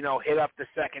 hit up the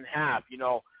second half.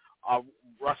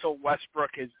 Russell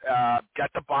Westbrook has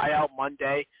got the buyout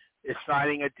Monday, is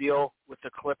signing a deal with the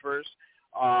Clippers.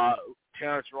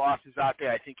 Terrence Ross is out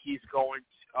there. I think he's going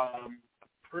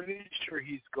pretty sure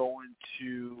he's going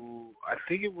to, I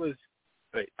think it was,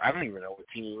 I don't even know what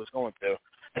team he was going to.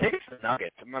 I think it's the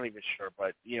Nuggets. I'm not even sure.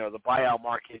 But, the buyout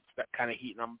market's kind of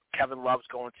heating them. Kevin Love's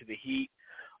going to the Heat.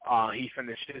 He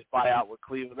finished his buyout with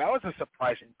Cleveland. That was a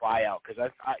surprising buyout because,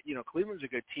 Cleveland's a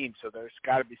good team, so there's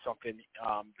got to be something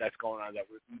that's going on that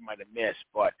we might have missed.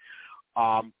 But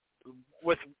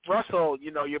with Russell,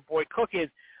 your boy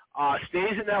Cookin,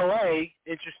 stays in L.A.,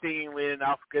 interestingly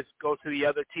enough, goes to the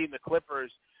other team, the Clippers.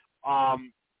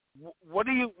 What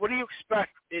do you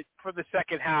expect for the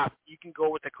second half? You can go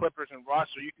with the Clippers and Russ,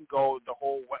 or you can go the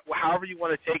whole – however you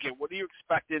want to take it. What do you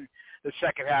expect in the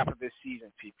second half of this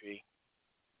season, PP?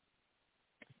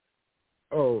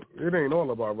 Oh, it ain't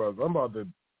all about Russ. I'm about to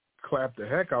clap the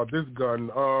heck out this gun.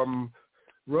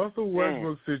 Russell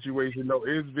Westbrook's situation, though,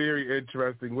 is very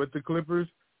interesting with the Clippers.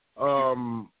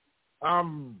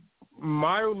 I'm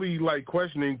mildly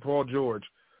questioning Paul George.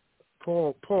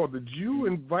 Paul, did you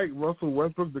invite Russell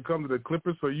Westbrook to come to the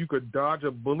Clippers so you could dodge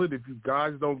a bullet if you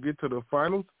guys don't get to the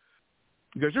finals?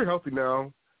 Because you're healthy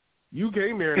now. You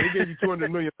came there and they gave you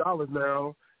 $200 million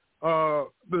now.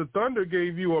 The Thunder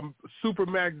gave you a super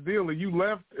max deal and you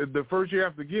left the first year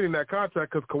after getting that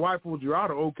contract because Kawhi pulled you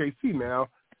out of OKC now.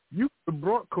 You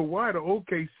brought Kawhi to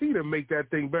OKC to make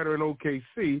that thing better in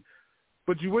OKC.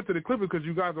 But you went to the Clippers because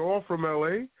you guys are all from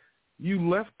L.A. You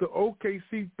left the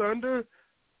OKC Thunder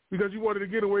because you wanted to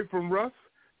get away from Russ.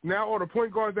 Now all the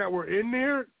point guards that were in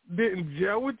there didn't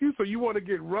gel with you, so you want to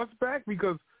get Russ back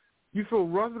because you feel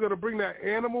Russ is going to bring that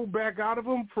animal back out of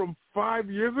him from 5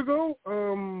 years ago?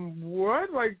 What?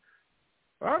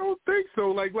 I don't think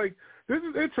so. This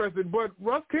is interesting, but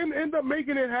Russ can end up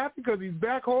making it happen because he's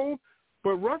back home.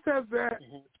 But Russ has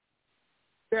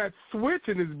that switch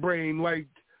in his brain,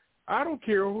 I don't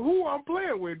care who I'm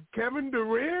playing with, Kevin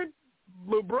Durant,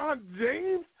 LeBron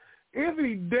James,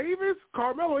 Anthony Davis,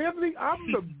 Carmelo Anthony,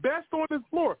 I'm the best on this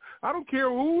floor. I don't care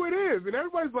who it is. And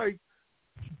everybody's like,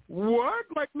 what?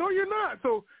 No, you're not.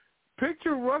 So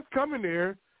picture Russ coming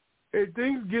there and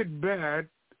things get bad,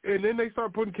 and then they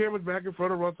start putting cameras back in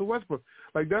front of Russell Westbrook.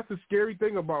 That's the scary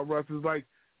thing about Russ is,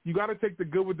 you got to take the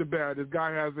good with the bad. This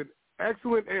guy has an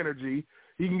excellent energy.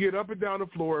 He can get up and down the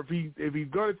floor. If he's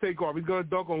going to take off, he's going to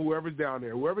dunk on whoever's down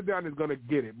there. Whoever's down there is going to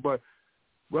get it. But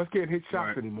Russ can't hit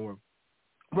shots anymore.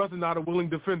 Russ is not a willing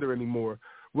defender anymore.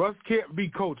 Russ can't be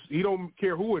coached. He don't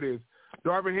care who it is.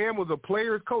 Darvin Ham was a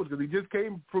player's coach because he just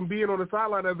came from being on the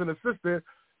sideline as an assistant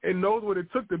and knows what it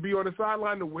took to be on the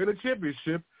sideline to win a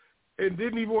championship and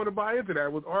didn't even want to buy into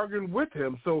that, was arguing with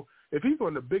him. So if he's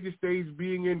on the biggest stage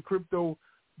being in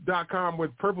crypto.com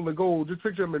with purple and gold, just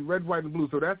picture him in red, white, and blue.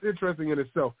 So that's interesting in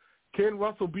itself. Can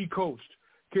Russell be coached?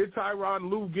 Can Tyrone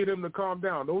Lue get him to calm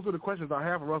down? Those are the questions I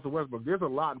have for Russell Westbrook. There's a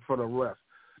lot in front of Russ.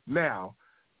 Now,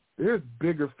 there's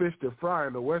bigger fish to fry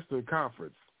in the Western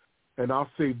Conference, and I'll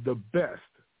save the best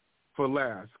for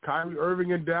last. Kyrie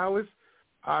Irving in Dallas,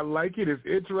 I like it. It's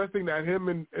interesting that him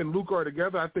and Luka are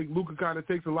together. I think Luka kind of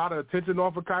takes a lot of attention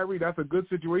off of Kyrie. That's a good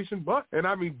situation. But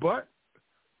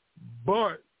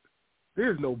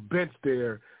there's no bench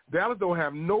there. Dallas don't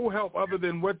have no help other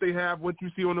than what they have, what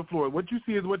you see on the floor. What you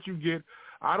see is what you get.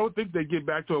 I don't think they get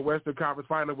back to a Western Conference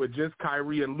final with just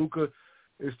Kyrie and Luka.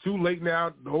 It's too late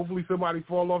now. Hopefully somebody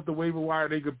fall off the waiver wire.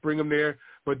 They could bring them there.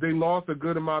 But they lost a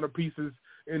good amount of pieces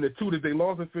in the two that they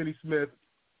lost to Finney Smith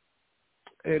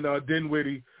and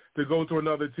Dinwiddie to go to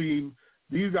another team.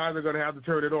 These guys are going to have to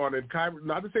turn it on. And Kyrie,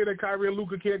 not to say that Kyrie and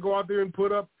Luka can't go out there and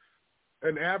put up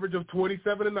an average of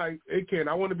 27 a night. It can.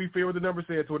 I want to be fair with the number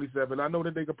saying 27. I know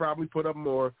that they could probably put up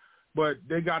more, but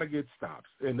they got to get stops.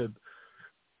 And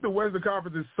the Western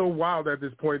Conference is so wild at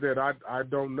this point that I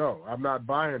don't know. I'm not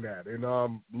buying that.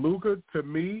 And Luka, to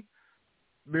me,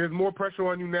 there's more pressure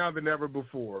on you now than ever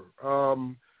before.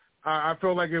 I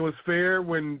felt like it was fair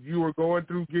when you were going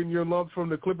through getting your lumps from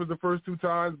the Clippers the first two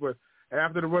times, but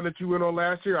after the run that you went on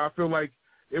last year, I feel like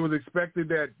it was expected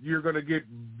that you're going to get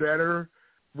better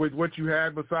with what you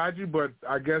had beside you, but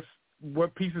I guess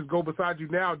what pieces go beside you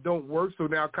now don't work, so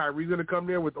now Kyrie's going to come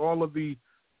there with all of the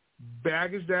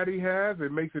baggage that he has.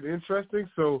 It makes it interesting,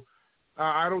 so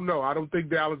I don't know. I don't think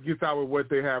Dallas gets out with what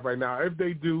they have right now. If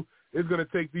they do, it's going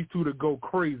to take these two to go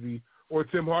crazy or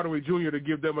Tim Hardaway Jr. to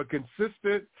give them a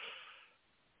consistent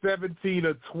 17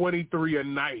 or 23 a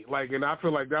night. And I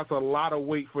feel like that's a lot of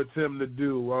weight for Tim to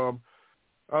do.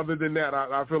 Other than that,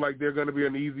 I feel like they're going to be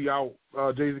an easy out.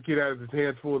 Jason Kidd has his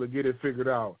hands full to get it figured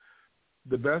out.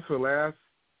 The best for last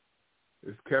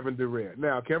is Kevin Durant.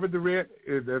 Now, Kevin Durant,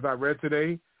 as I read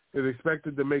today, is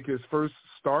expected to make his first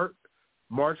start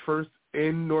March 1st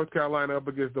in North Carolina up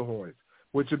against the Hornets,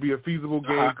 which would be a feasible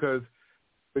game because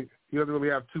he doesn't really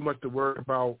have too much to worry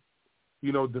about,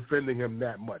 defending him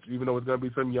that much, even though it's going to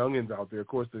be some youngins out there. Of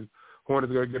course, the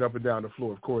Hornets are going to get up and down the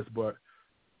floor, of course, but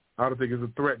I don't think it's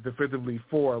a threat defensively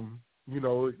for him,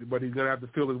 but he's going to have to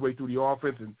feel his way through the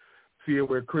offense and see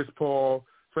where Chris Paul,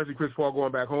 especially Chris Paul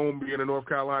going back home, being a North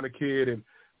Carolina kid, and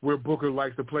where Booker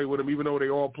likes to play with him, even though they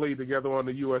all played together on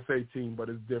the USA team, but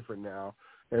it's different now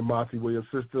in Monty Williams'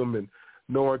 system, and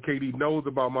knowing KD knows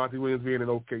about Monty Williams being in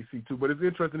OKC too, but it's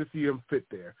interesting to see him fit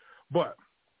there. But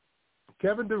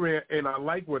Kevin Durant, and I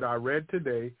like what I read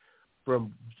today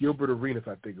from Gilbert Arenas,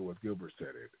 I think it was Gilbert said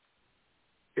it.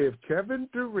 If Kevin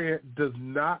Durant does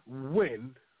not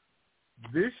win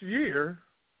this year,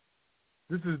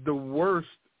 this is the worst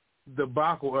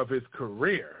debacle of his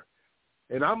career.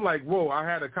 And I'm like, whoa, I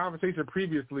had a conversation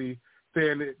previously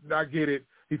saying that I get it.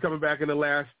 He's coming back in the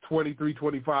last 23,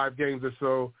 25 games or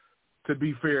so, to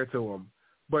be fair to him.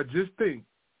 But just think,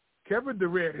 Kevin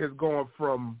Durant has gone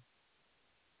from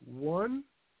 1,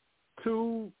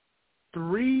 2,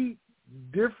 3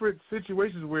 different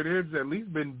situations where there's at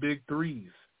least been big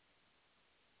threes.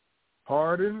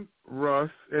 Harden, Russ,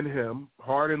 and him.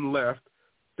 Harden left.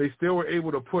 They still were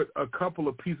able to put a couple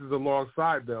of pieces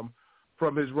alongside them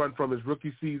from his run from his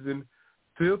rookie season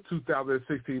till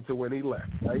 2016 to when he left,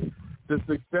 right? The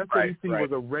success that he seen was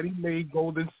a ready-made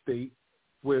Golden State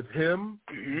with him,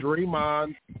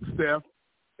 Draymond, Steph,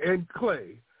 and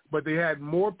Clay. But they had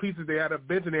more pieces. They had a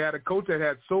bench, and they had a coach that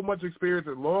had so much experience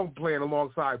and long playing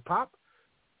alongside Pop,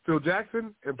 Phil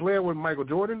Jackson, and playing with Michael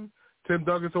Jordan, Tim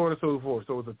Duncan, so on and so forth.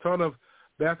 So it's a ton of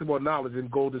basketball knowledge in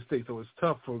Golden State. So it's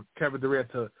tough for Kevin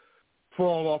Durant to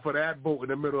fall off of that boat in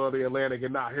the middle of the Atlantic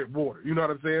and not hit water. You know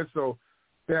what I'm saying? So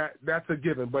that's a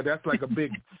given, but that's like a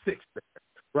big six there,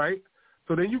 right?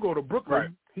 So then you go to Brooklyn. Right.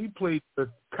 He played with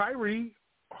Kyrie,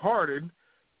 Harden,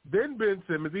 then Ben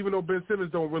Simmons, even though Ben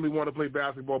Simmons don't really want to play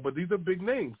basketball, but these are big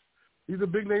names. These are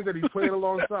big names that he's playing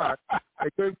alongside. They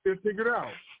couldn't get figured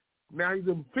out. Now he's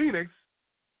in Phoenix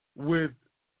with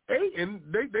Ayton.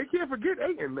 They can't forget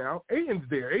Ayton now. Ayton's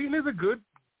there. Ayton is a good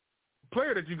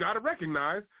player that you got to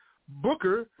recognize.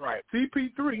 Booker,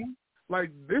 CP3,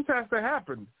 this has to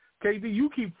happen. KD, you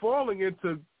keep falling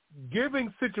into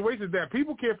giving situations that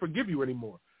people can't forgive you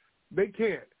anymore. They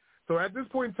can't. So at this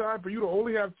point in time, for you to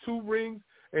only have 2 rings,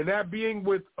 and that being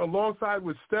alongside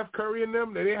with Steph Curry and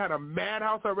them, they had a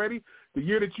madhouse already. The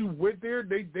year that you went there,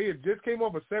 they had just came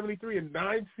off a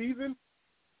 73-9 season.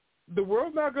 The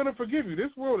world's not going to forgive you.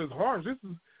 This world is harsh. This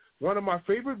is one of my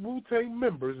favorite Wu-Tang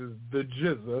members is the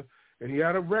Jizza, and he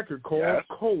had a record called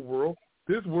Cold World.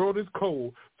 this world is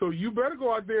cold. So you better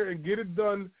go out there and get it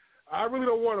done. I really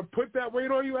don't want to put that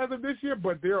weight on you as of this year,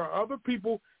 but there are other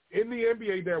people in the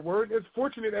NBA that weren't as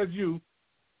fortunate as you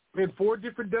in 4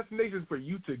 different destinations for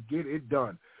you to get it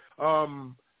done.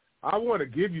 I want to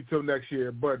give you till next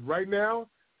year, but right now,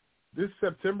 this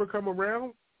September come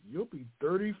around, you'll be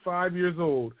 35 years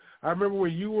old. I remember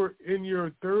when you were in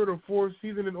your 3rd or 4th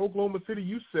season in Oklahoma City,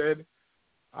 you said,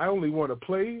 I only want to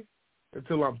play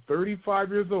until I'm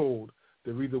 35 years old.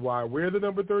 The reason why I wear the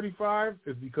number 35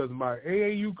 is because my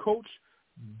AAU coach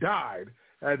died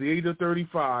at the age of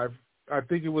 35. I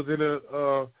think it was in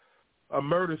a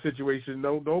murder situation.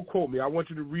 No, don't quote me. I want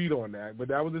you to read on that. But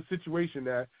that was a situation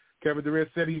that Kevin Durant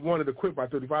said he wanted to quit by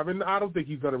 35, and I don't think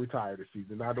he's going to retire this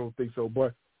season. I don't think so.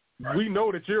 But we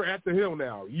know that you're at the hill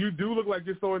now. You do look like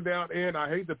you're slowing down, and I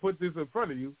hate to put this in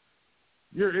front of you.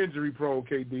 You're injury-prone,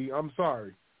 KD. I'm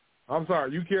sorry.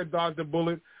 You can't dodge the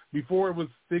bullet. Before it was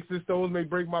sticks and stones may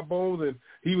break my bones, and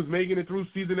he was making it through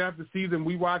season after season.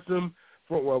 We watched him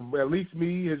for, well, at least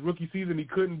me, his rookie season, he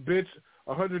couldn't bench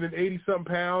 180-something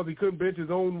pounds. He couldn't bench his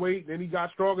own weight, and then he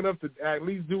got strong enough to at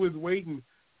least do his weight, and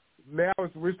now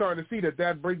we're starting to see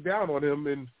that break down on him,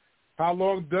 and how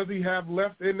long does he have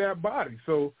left in that body?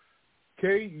 So,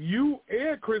 Kay, you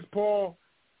and Chris Paul,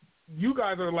 you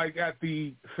guys are like at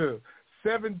the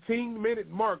 17-minute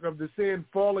mark of the sand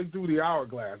falling through the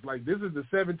hourglass. Like, this is the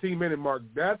 17-minute mark.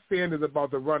 That sand is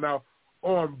about to run out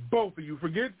on both of you.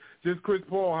 Forget just Chris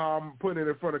Paul, how I'm putting it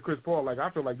in front of Chris Paul. Like, I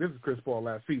feel like this is Chris Paul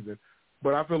last season.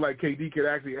 But I feel like KD could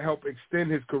actually help extend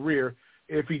his career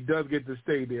if he does get to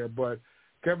stay there. But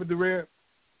Kevin Durant,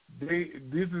 this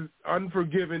is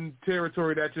unforgiven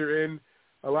territory that you're in.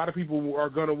 A lot of people are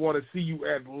going to want to see you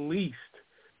at least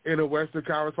in a Western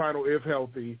Conference final if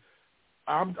healthy.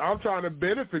 I'm trying to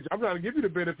benefit. I'm trying to give you the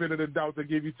benefit of the doubt to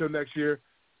give you till next year.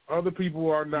 Other people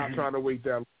are not trying to wait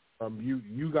that long.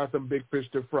 You got some big fish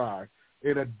to fry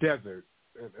in a desert.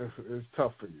 It's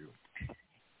tough for you.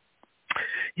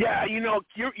 Yeah,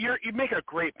 you make a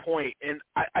great point, and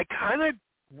I kind of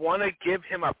want to give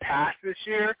him a pass this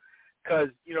year because,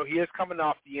 he is coming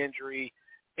off the injury,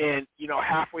 and,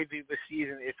 halfway through the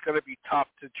season, it's going to be tough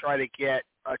to try to get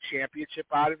a championship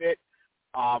out of it.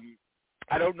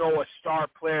 I don't know a star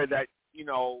player that,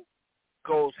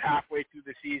 goes halfway through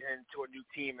the season to a new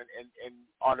team and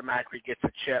automatically gets a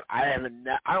chip.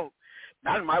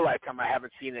 Not in my lifetime I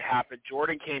haven't seen it happen.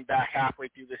 Jordan came back halfway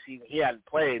through the season. He hadn't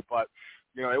played, but,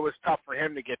 it was tough for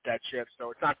him to get that chip.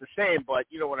 So it's not the same, but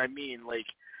you know what I mean, like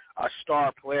a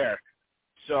star player.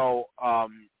 So I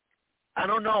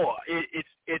don't know.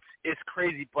 It's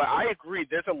crazy, but I agree.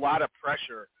 There's a lot of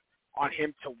pressure on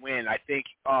him to win. I think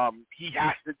he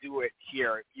has to do it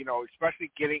here, especially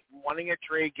wanting a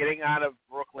trade, getting out of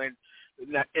Brooklyn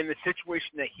in the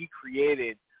situation that he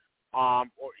created. I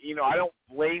don't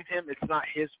blame him. It's not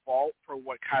his fault for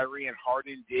what Kyrie and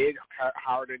Harden did.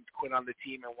 Harden quit on the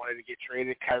team and wanted to get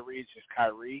traded. Kyrie is just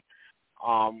Kyrie.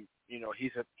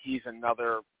 He's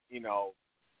another,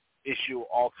 issue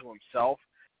all to himself.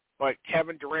 But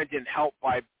Kevin Durant didn't help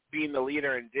by being the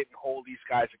leader and didn't hold these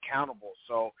guys accountable.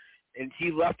 So, and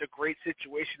he left a great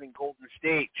situation in Golden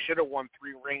State, should have won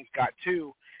 3 rings, got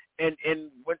 2, and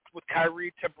went with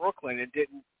Kyrie to Brooklyn and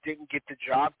didn't get the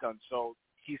job done. So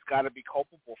he's got to be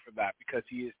culpable for that because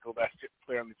he is the best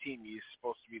player on the team. He's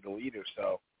supposed to be the leader.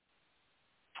 So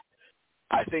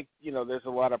I think, there's a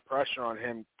lot of pressure on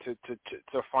him to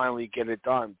finally get it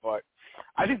done. But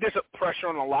I think there's a pressure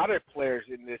on a lot of players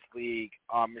in this league,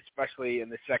 especially in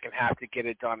the second half, to get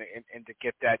it done and to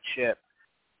get that chip.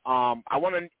 I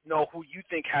want to know who you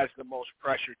think has the most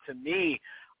pressure. To me,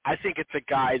 I think it's a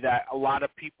guy that a lot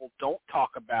of people don't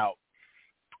talk about.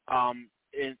 I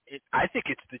think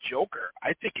it's the Joker.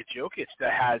 I think it's Jokic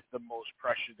that has the most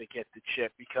pressure to get the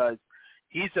chip because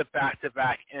he's a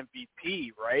back-to-back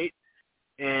MVP, right?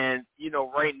 And,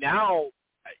 right now,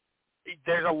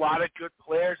 there's a lot of good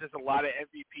players. There's a lot of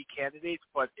MVP candidates,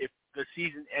 but if the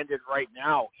season ended right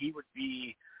now, he would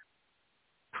be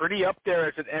pretty up there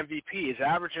as an MVP. He's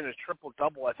averaging a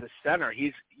triple-double as a center.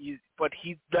 But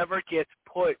he never gets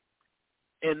put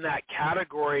in that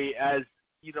category as,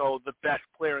 the best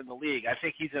player in the league. I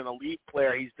think he's an elite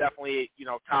player. He's definitely,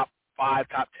 top 5,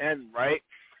 top 10, right?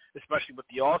 Especially with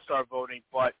the All-Star voting.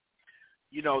 But,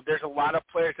 there's a lot of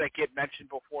players that get mentioned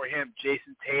before him.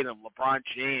 Jason Tatum, LeBron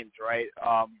James, right?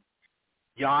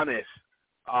 Giannis,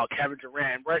 Kevin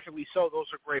Durant. And rightfully so, those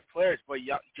are great players. But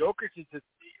Jokic is the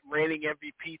reigning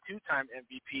MVP, 2-time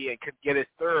MVP, and could get his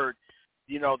 3rd.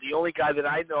 The only guy that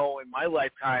I know in my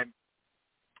lifetime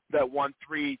that won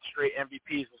 3 straight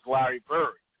MVPs was Larry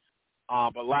Bird.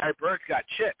 But Larry Bird's got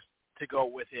chips to go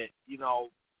with it.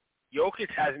 Jokic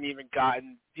hasn't even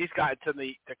gotten – he's gotten to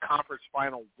the conference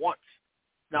final once.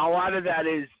 Now, a lot of that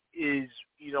is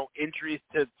injuries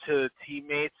to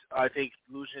teammates. I think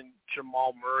losing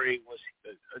Jamal Murray was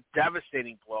a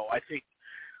devastating blow. I think,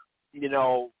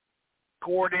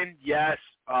 Gordon, yes.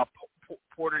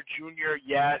 Porter Jr.,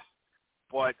 yes.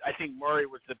 But I think Murray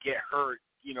was to get hurt,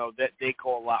 that they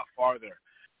go a lot farther.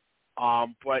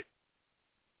 But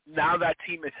now that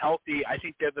team is healthy, I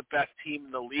think they're the best team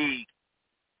in the league.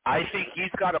 I think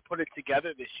he's got to put it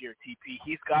together this year, TP.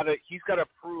 He's got to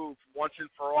prove once and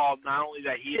for all not only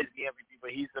that he is the MVP,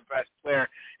 but he's the best player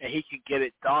and he can get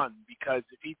it done. Because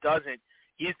if he doesn't,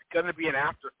 he's going to be an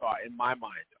afterthought in my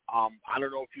mind. I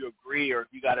don't know if you agree or if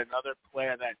you got another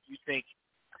player that you think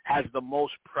has the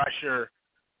most pressure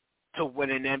to win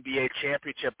an NBA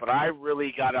championship, but I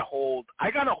really got to hold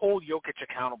Jokic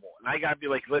accountable, and I got to be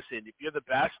like, listen, if you're the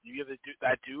best, if you're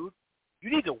that dude, you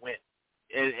need to win.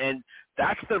 And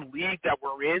that's the league that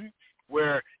we're in,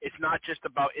 where it's not just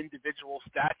about individual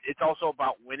stats. It's also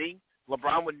about winning.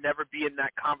 LeBron would never be in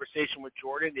that conversation with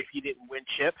Jordan if he didn't win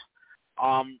chips.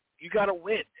 You got to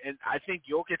win. And I think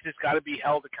Jokic has got to be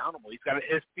held accountable.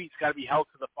 His feet's got to be held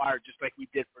to the fire just like we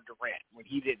did for Durant when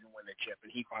he didn't win the chip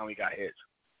and he finally got his.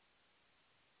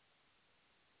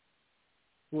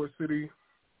 Sports City,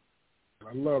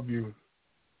 I love you.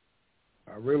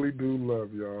 I really do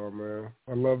love y'all, man.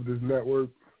 I love this network.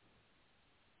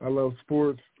 I love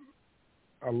sports.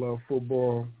 I love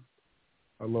football.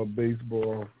 I love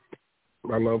baseball.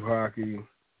 I love hockey.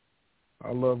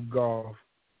 I love golf.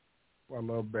 I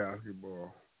love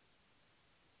basketball.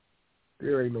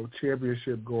 There ain't no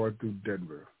championship going through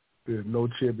Denver. There's no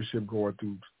championship going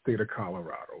through the state of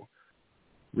Colorado.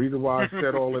 Reason why I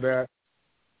said all of that,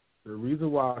 the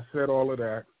reason why I said all of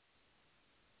that,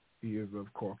 he is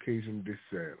of Caucasian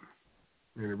descent.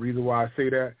 And the reason why I say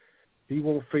that, he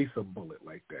won't face a bullet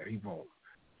like that. He won't.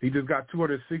 He just got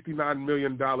 $269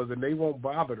 million, and they won't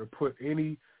bother to put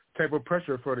any type of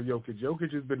pressure in front of Jokic.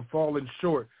 Jokic has been falling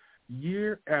short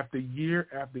year after year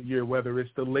after year, whether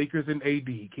it's the Lakers and AD.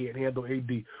 He can't handle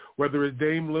AD. Whether it's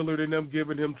Dame Lillard and them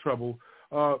giving him trouble.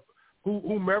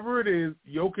 Whomever it is,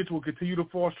 Jokic will continue to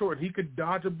fall short. He could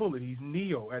dodge a bullet. He's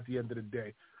Neo at the end of the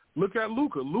day. Look at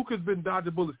Luka. Luka's been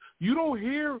dodging bullets. You don't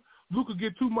hear Luka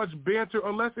get too much banter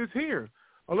unless it's here.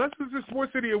 Unless it's in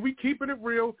Sports City and we keeping it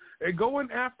real and going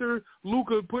after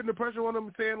Luka, putting the pressure on him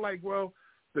and saying, like, well,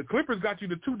 the Clippers got you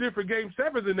to 2 different Game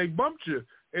 7s and they bumped you.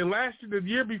 And last year,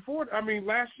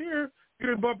 last year, you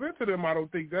didn't bump into them, I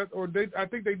don't think. I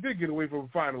think they did get away from them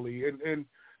finally. And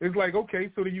it's like, okay,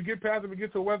 so then you get past them and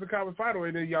get to a Western Conference Final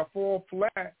and then y'all fall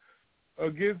flat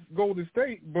against Golden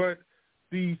State. But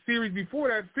the series before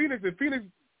that, Phoenix,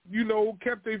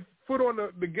 kept their foot on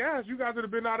the gas, you guys would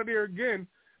have been out of there again.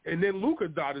 And then Luka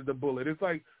dodges the bullet. It's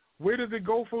like, where does it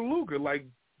go for Luka? Like,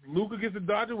 Luka gets to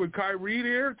dodge it with Kyrie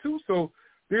there, too. So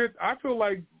I feel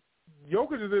like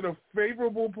Jokic is in a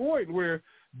favorable point where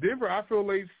Denver, I feel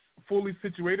like, fully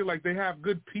situated. Like, they have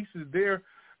good pieces there.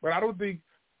 But I don't think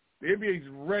the NBA is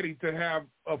ready to have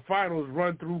a finals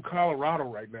run through Colorado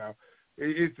right now.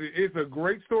 It's a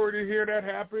great story to hear that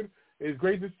happen. It's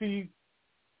great to see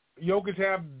Jokic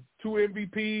have 2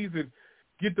 MVPs and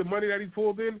get the money that he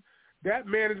pulled in. That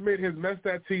management has messed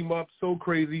that team up so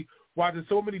crazy, watching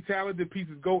so many talented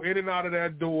pieces go in and out of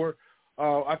that door.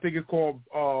 I think it's called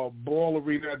Ball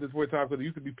Arena at this point in time because it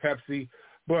used to be Pepsi.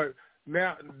 But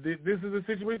now this is a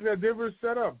situation that Denver is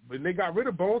set up. And they got rid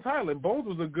of Bones Highland. Bones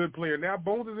was a good player. Now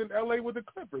Bones is in L.A. with the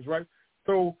Clippers, right?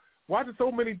 So watching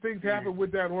so many things happen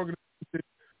with that organization,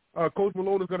 Coach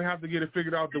Malone is going to have to get it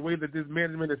figured out the way that this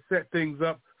management has set things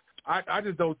up. I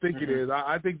just don't think it is.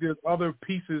 I think there's other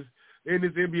pieces in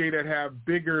this NBA that have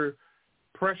bigger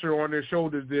pressure on their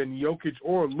shoulders than Jokic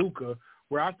or Luka,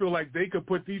 where I feel like they could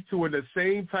put these two in the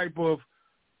same type of,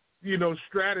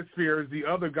 stratosphere as the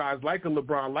other guys, like a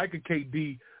LeBron, like a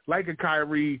KD, like a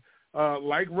Kyrie,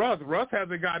 like Russ. Russ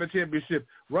hasn't got a championship.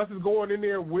 Russ is going in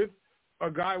there with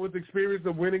a guy with experience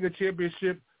of winning a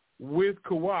championship with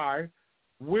Kawhi,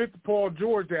 with Paul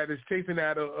George that is chasing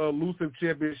that elusive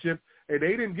championship, and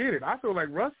they didn't get it. I feel like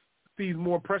Russ sees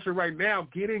more pressure right now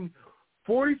getting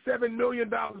 $47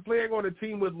 million playing on a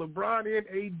team with LeBron and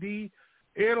AD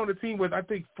and on a team with, I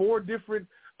think, 4 different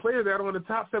players that are on the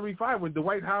top 75 with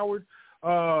Dwight Howard,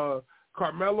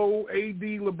 Carmelo, AD,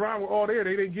 LeBron were all there.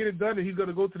 They didn't get it done, and he's going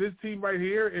to go to this team right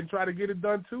here and try to get it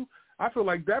done too. I feel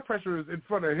like that pressure is in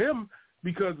front of him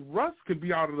because Russ could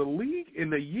be out of the league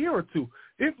in a year or two,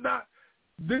 if not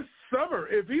this summer.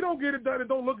 If he don't get it done and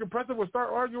don't look impressive or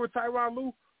start arguing with Tyrone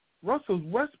Lue, Russell's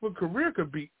Westbrook career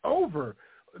could be over.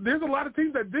 There's a lot of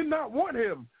teams that did not want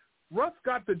him Russ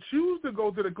got to choose to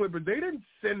go to the Clippers. They didn't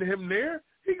send him there.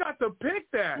 He got to pick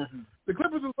that. Mm-hmm. The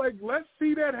Clippers was like, let's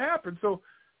see that happen. So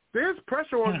there's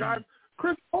pressure on guys.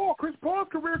 Chris Paul's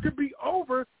career could be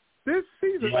over this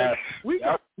season. Yes.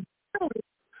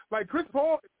 Like Chris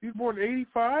Paul, he's born in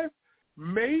 85.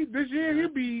 May this year,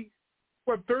 he'll be,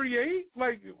 38?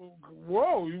 Like,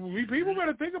 whoa. People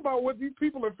better think about what these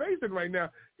people are facing right now.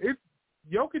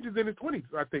 Jokic is in his 20s,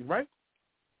 I think, right?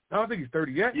 I don't think he's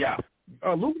 30 yet. Yeah.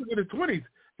 Luka's in his 20s.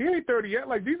 He ain't 30 yet.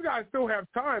 Like, these guys still have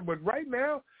time. But right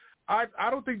now, I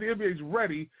don't think the NBA is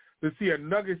ready to see a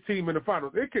Nuggets team in the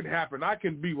finals. It can happen. I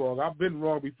can be wrong. I've been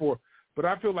wrong before. But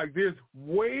I feel like there's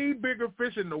way bigger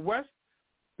fish in the West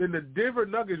than the Denver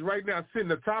Nuggets right now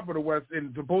sitting at the top of the West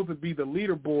and supposed to be the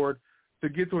leaderboard to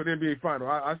get to an NBA final.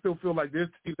 I still feel like there's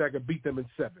teams that can beat them in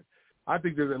 7. I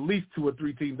think there's at least 2 or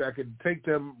 3 teams that can take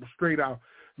them straight out,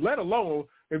 let alone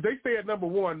if they stay at number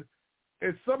 1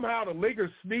 and somehow the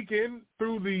Lakers sneak in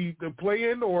through the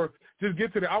play-in or just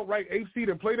get to the outright 8th seed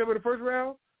and play them in the first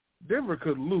round, Denver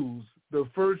could lose the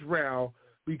first round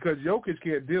because Jokic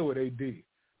can't deal with AD.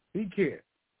 He can't.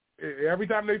 Every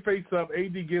time they face up,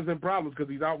 AD gives him problems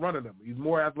because he's outrunning him. He's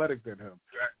more athletic than him.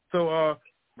 So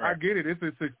I get it. It's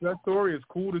a success story. It's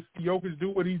cool to see Jokic do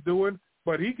what he's doing,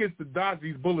 but he gets to dodge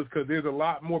these bullets because there's a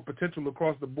lot more potential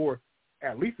across the board,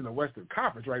 at least in the Western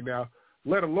Conference right now,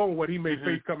 let alone what he may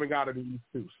face coming out of the East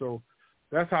too. So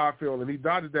that's how I feel. And he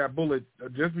dodged that bullet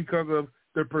just because of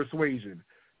the persuasion.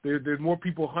 There's more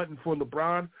people hunting for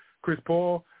LeBron, Chris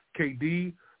Paul,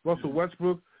 KD, Russell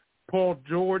Westbrook, Paul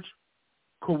George,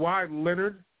 Kawhi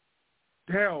Leonard,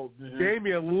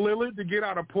 Damian Lillard to get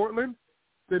out of Portland,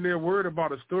 then they're worried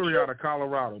about a story out of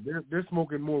Colorado. They're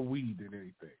smoking more weed than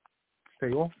anything.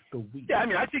 Stay off the weed. Yeah, I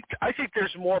mean, I think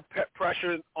there's more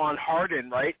pressure on Harden,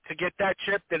 right, to get that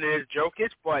chip than it is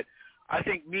Jokic. But I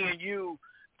think me and you,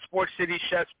 Sports City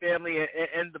Chefs family,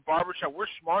 and the barbershop, we're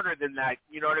smarter than that.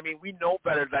 You know what I mean? We know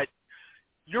better that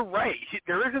you're right.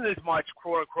 There isn't as much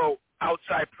quote unquote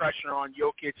outside pressure on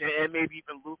Jokic and maybe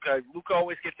even Luka. Luka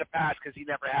always gets a pass because he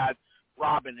never had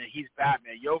Robin and he's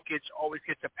Batman. Jokic always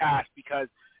gets a pass because,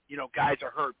 guys are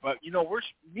hurt. But,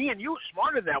 me and you are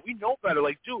smarter than that. We know better.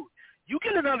 Like, dude, you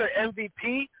get another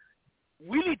MVP,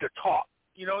 we need to talk.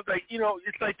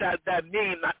 It's like that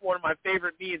meme, one of my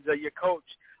favorite memes of your coach,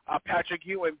 Patrick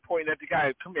Ewing, pointing at the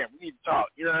guy, come here, we need to talk.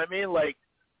 You know what I mean? Like,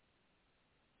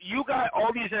 you got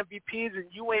all these MVPs and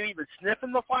you ain't even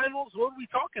sniffing the finals? What are we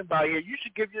talking about here? You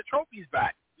should give your trophies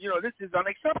back. This is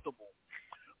unacceptable.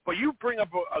 But you bring up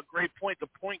a great point, the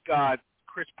point guard,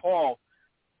 Chris Paul.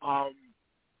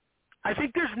 I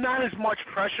think there's not as much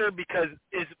pressure because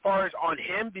as far as on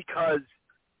him because,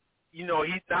 he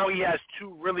has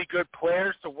 2 really good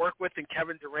players to work with in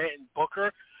Kevin Durant and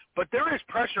Booker. But there is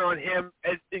pressure on him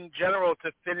in general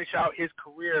to finish out his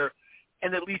career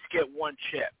and at least get 1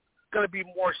 chip. Going to be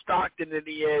more Stockton than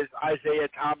he is Isaiah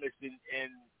Thomas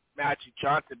and Magic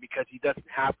Johnson because he doesn't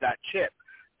have that chip.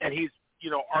 And he's,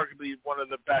 arguably one of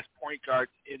the best point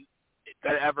guards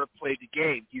that ever played the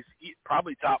game. He's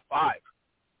probably top 5.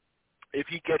 If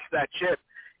he gets that chip,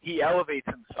 he elevates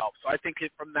himself. So I think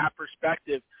from that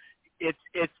perspective,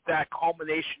 it's that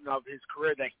culmination of his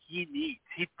career that he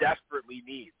desperately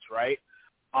needs, right?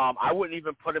 I wouldn't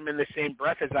even put him in the same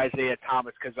breath as Isaiah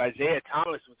Thomas because Isaiah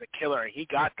Thomas was a killer and he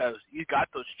got those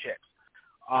chips.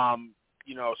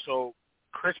 So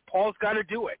Chris Paul's got to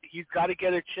do it. He's got to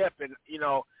get a chip, and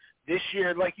this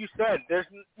year, like you said, there's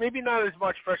maybe not as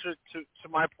much pressure to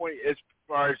my point as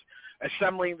far as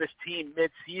assembling this team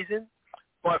mid-season,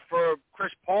 but for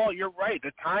Chris Paul, you're right.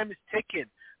 The time is ticking.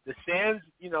 The sands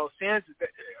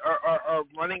are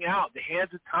running out. The hands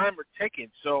of time are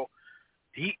ticking. So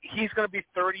he's going to be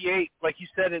 38, like you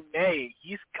said, in May.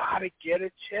 He's got to get a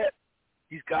chip.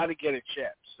 He's got to get a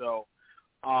chip. So,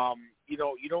 you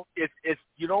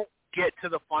don't get to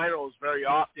the finals very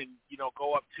often.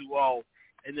 Go up 2-0,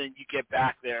 and then you get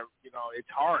back there.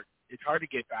 It's hard. It's hard to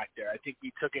get back there. I think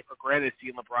we took it for granted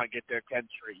seeing LeBron get there 10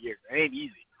 straight years. It ain't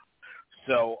easy.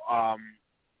 So,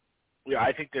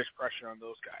 I think there's pressure on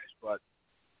those guys. But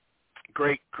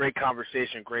great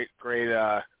conversation. Great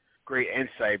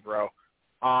insight, bro.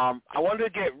 I wanted to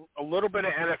get a little bit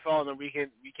of NFL, and then we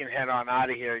can head on out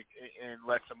of here and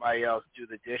let somebody else do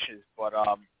the dishes. But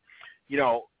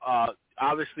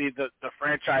obviously the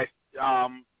franchise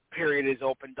period is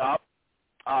opened up.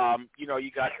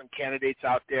 You got some candidates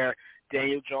out there.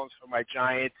 Daniel Jones for my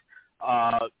Giants.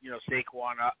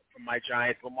 Saquon from my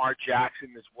Giants. Lamar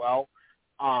Jackson as well.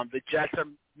 The Jets are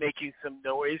making some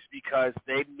noise because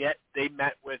they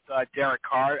met with Derek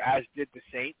Carr, as did the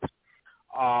Saints.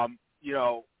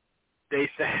 They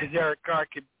said Derek Carr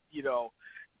could,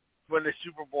 win the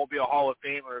Super Bowl, be a Hall of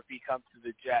Famer if he comes to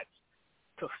the Jets.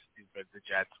 So stupid, the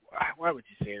Jets. Why would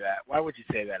you say that? Why would you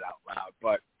say that out loud?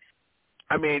 But,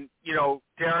 I mean, you know,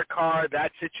 Derek Carr,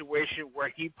 that situation where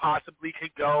he possibly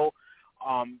could go,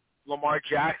 Lamar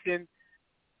Jackson.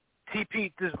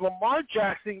 TP, does Lamar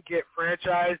Jackson get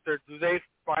franchised, or do they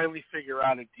finally figure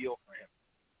out a deal for him?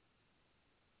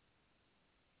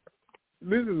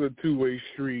 This is a two-way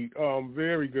street.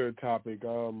 Very good topic. I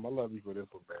love you for this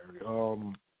one, Barry.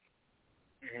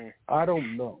 I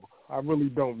don't know. I really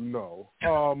don't know.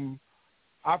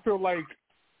 I feel like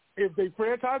if they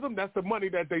franchise him, that's the money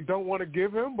that they don't want to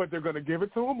give him, but they're going to give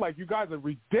it to him. Like, you guys are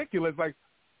ridiculous. Like,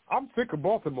 I'm sick of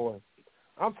Baltimore.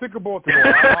 I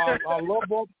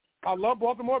love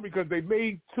Baltimore because they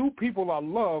made two people I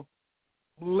love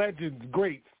legends,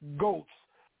 greats, GOATs.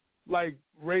 Like,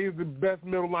 Ray's the best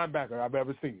middle linebacker I've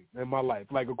ever seen in my life.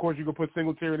 Like, of course, you can put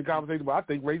Singletary in the conversation, but I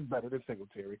think Ray's better than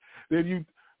Singletary.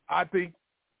 I think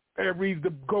Reed's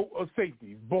the GOAT of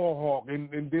safety, ball hawk,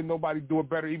 and then nobody do it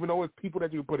better, even though it's people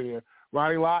that you can put in here.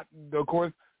 Ronnie Lott, of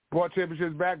course, brought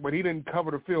championships back, but he didn't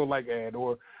cover the field like Ed.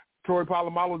 Or Troy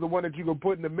Polamalu is the one that you can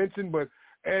put in the mention, but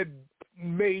Ed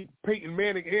made Peyton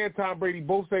Manning and Tom Brady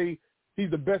both say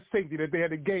he's the best safety that they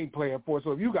had a game plan for.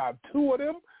 So if you got two of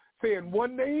them saying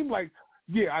one name, like,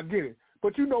 yeah, I get it.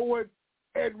 But you know what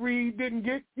Ed Reed didn't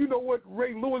get? You know what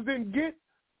Ray Lewis didn't get?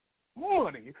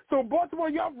 Money. So Baltimore,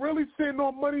 y'all really sitting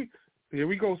on money. Here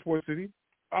we go, Sports City.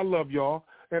 I love y'all,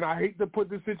 and I hate to put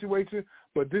this situation,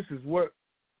 but this is what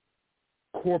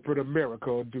corporate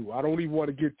America will do. I don't even want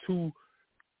to get too,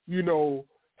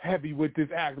 heavy with this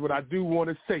act, but I do want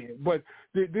to say it. But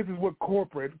this is what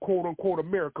corporate, quote-unquote,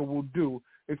 America will do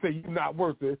and say you're not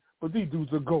worth it, but these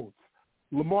dudes are GOATs.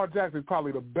 Lamar Jackson is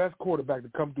probably the best quarterback to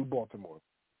come through Baltimore.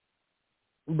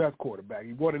 Best quarterback.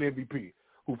 He won an MVP.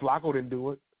 Who, Flacco didn't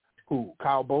do it. Who,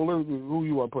 Kyle Bowler? Who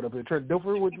you want to put up here? Trent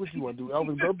Dilfer? What you want to do?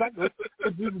 Elvin Burback? This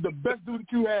is the best dude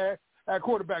that you had at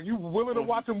quarterback. You willing to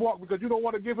watch him walk because you don't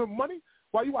want to give him money?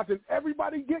 Why you watching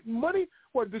everybody get money?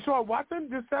 What, Deshaun Watson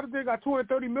this Saturday got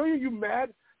 $230 million? You mad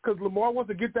because Lamar wants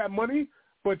to get that money,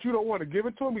 but you don't want to give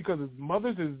it to him because his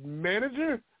mother's his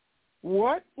manager?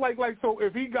 What? Like, so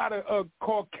if he got a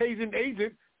Caucasian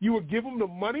agent, you would give him the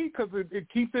money because it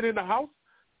keeps it in the house?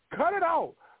 Cut it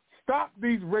out. Stop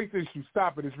these race issues.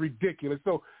 Stop it. It's ridiculous.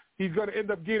 So he's going to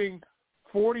end up getting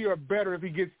 40 or better if he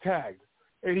gets tagged.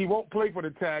 And he won't play for the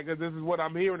tag. And this is what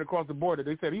I'm hearing across the board.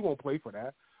 They said he won't play for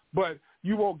that. But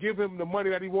you won't give him the money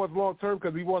that he wants long-term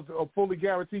because he wants a fully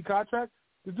guaranteed contract?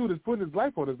 This dude is putting his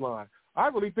life on his line. I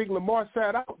really think Lamar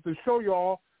sat out to show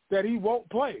y'all that he won't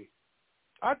play.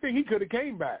 I think he could have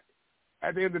came back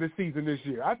at the end of the season this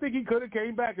year. I think he could have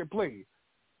came back and played.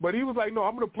 But he was like, no,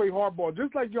 I'm going to play hardball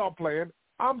just like y'all playing.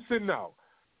 I'm sitting out.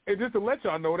 And just to let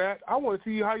y'all know that, I want to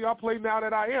see how y'all play now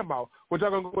that I am out. What, y'all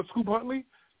going to go with Scoop Huntley?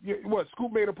 What,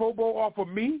 Scoop made a Pro Bowl off of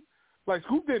me? Like,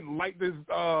 Scoop didn't light this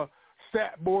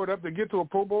stat board up to get to a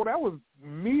Pro Bowl. That was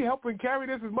me helping carry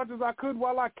this as much as I could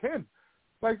while I can.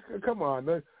 Like, come on.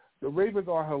 The Ravens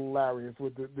are hilarious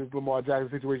with this Lamar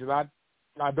Jackson situation. I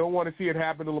don't want to see it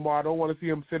happen to Lamar. I don't want to see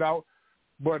him sit out.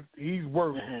 But he's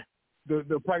worth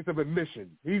the price of admission.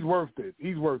 He's worth it.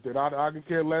 He's worth it. I can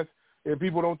care less. If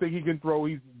people don't think he can throw,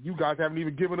 you guys haven't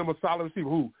even given him a solid receiver.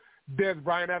 Who? Des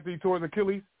Bryant after he tore his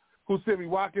Achilles? Who? Sammy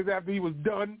Watkins after he was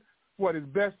done? What, his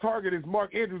best target is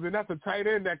Mark Andrews, and that's a tight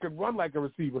end that could run like a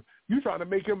receiver. You trying to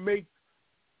make him make,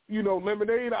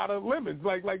 lemonade out of lemons.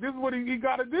 Like this is what he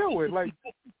got to deal with. Like,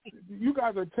 you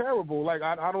guys are terrible. Like,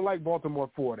 I don't like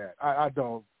Baltimore for that. I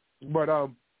don't. But I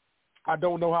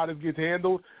don't know how this gets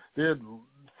handled. They're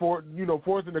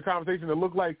forcing the conversation to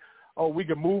look like, oh, we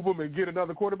can move him and get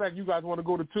another quarterback. You guys want to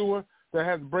go to Tua that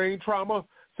has brain trauma,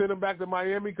 send him back to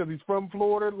Miami because he's from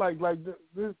Florida? Like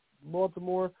this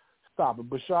Baltimore, stop it.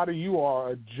 Bashada, you are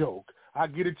a joke. I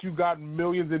get it. You got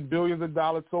millions and billions of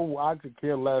dollars, so I could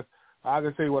care less. I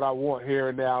can say what I want here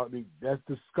and now. That's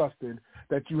disgusting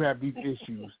that you have these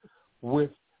issues with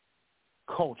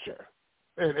culture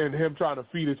and him trying to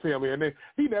feed his family. And then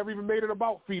he never even made it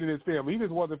about feeding his family. He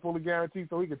just wasn't fully guaranteed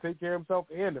so he could take care of himself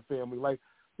and the family. Like,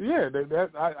 yeah,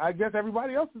 I guess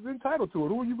everybody else is entitled to it.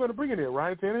 Who are you going to bring in there?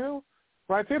 Ryan Tannehill?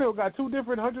 Ryan Tannehill got two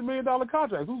different $100 million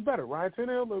contracts. Who's better, Ryan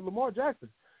Tannehill or Lamar Jackson?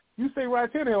 You say Ryan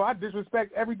Tannehill, I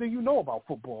disrespect everything you know about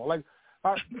football. Like,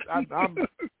 I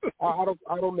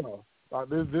don't know.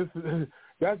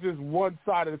 That's just one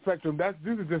side of the spectrum. This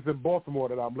is just in Baltimore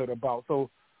that I'm lit about.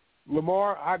 So,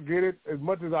 Lamar, I get it. As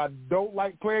much as I don't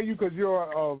like playing you because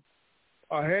you're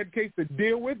a head case to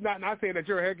deal with, not saying that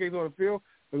you're a head case on the field,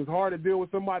 but it's hard to deal with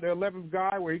somebody, the 11th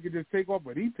guy, where he can just take off,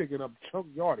 but he's picking up chunk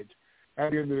yardage.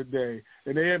 at the end of the day,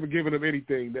 and they haven't given him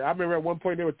anything. I remember at one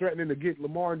point they were threatening to get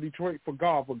Lamar in Detroit for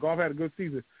Goff, but Goff had a good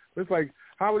season. It's like,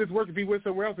 how would this work if he went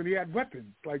somewhere else and he had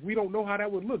weapons? Like, we don't know how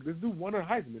that would look. This dude won a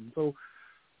Heisman. So,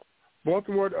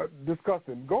 Baltimore,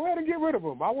 disgusting. Go ahead and get rid of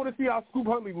him. I want to see how Scoop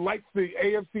Huntley lights the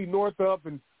AFC North up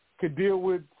and could deal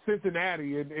with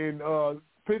Cincinnati and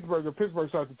Pittsburgh, if Pittsburgh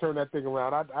starts to turn that thing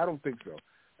around. I don't think so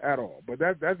at all. But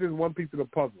that's just one piece of the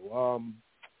puzzle.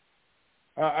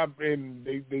 And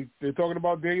they're talking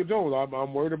about Daniel Jones.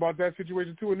 I'm worried about that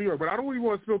situation, too, in New York. But I don't really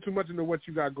want to spill too much into what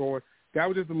you got going. That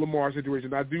was just the Lamar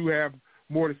situation. I do have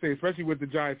more to say, especially with the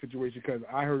Giants situation, because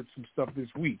I heard some stuff this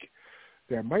week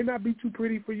that might not be too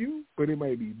pretty for you, but it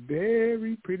might be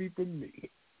very pretty for me.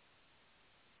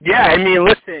 Yeah, I mean,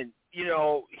 listen,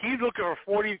 he's looking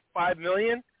for $45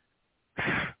 million,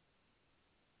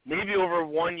 maybe over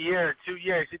 1 year, 2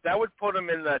 years. That would put him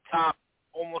in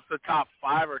almost the top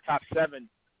 5 or top 7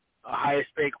 highest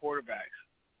paid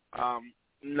quarterbacks.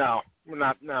 No, we're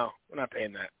not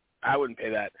paying that. I wouldn't pay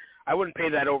that. I wouldn't pay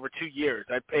that over 2 years.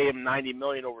 I'd pay him $90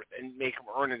 million over and make him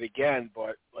earn it again.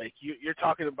 But like you're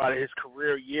talking about his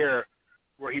career year,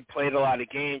 where he played a lot of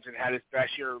games and had his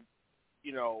best year.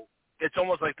 It's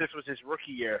almost like this was his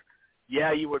rookie year.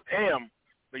 Yeah, you would pay him,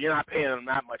 but you're not paying him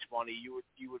that much money. You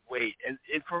would wait. And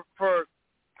for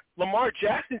Lamar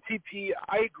Jackson, TP,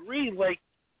 I agree. Like,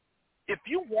 if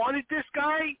you wanted this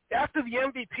guy after the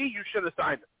MVP, you should have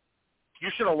signed him. You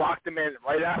should have locked him in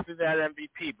right after that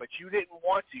MVP, but you didn't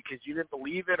want to because you didn't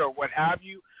believe it or what have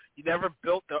you. You never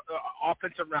built the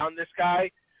offense around this guy.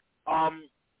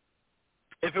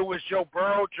 If it was Joe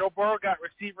Burrow got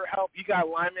receiver help. You got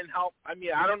lineman help. I mean,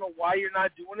 I don't know why you're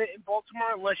not doing it in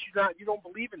Baltimore unless you don't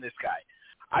believe in this guy.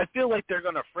 I feel like they're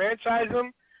going to franchise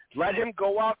him, let him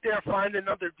go out there, find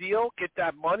another deal, get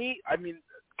that money. I mean,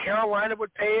 Carolina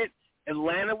would pay it.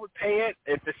 Atlanta would pay it.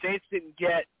 If the Saints didn't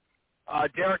get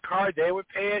Derek Carr, they would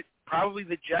pay it. Probably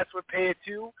the Jets would pay it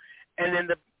too. And then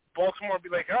the Baltimore would be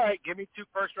like, all right, give me 2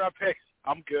 first-round picks.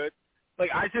 I'm good. Like,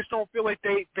 I just don't feel like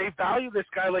they value this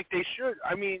guy like they should.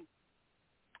 I mean,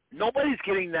 nobody's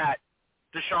getting that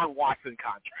Deshaun Watson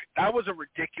contract. That was a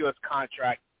ridiculous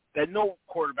contract that no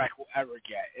quarterback will ever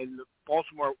get. And the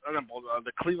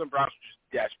the Cleveland Browns are just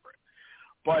desperate.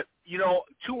 But,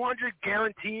 200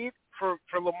 guaranteed for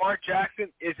Lamar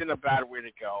Jackson isn't a bad way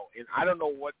to go. And I don't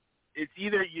know what – it's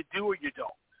either you do or you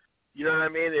don't. You know what I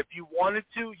mean? If you wanted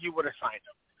to, you would have signed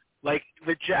him. Like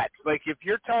the Jets. Like, if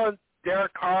you're telling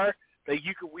Derek Carr that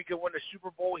we could win a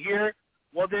Super Bowl here,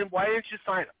 well, then why didn't you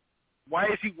sign him? Why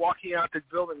is he walking out the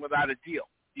building without a deal?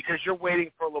 Because you're waiting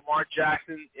for Lamar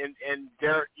Jackson and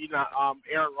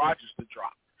Aaron Rodgers to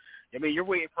drop. I mean, you're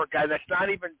waiting for a guy that's not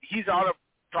even – he's out of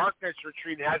darkness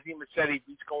retreat and hasn't even said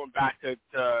he's going back to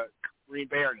Green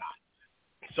Bay or not.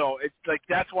 So it's like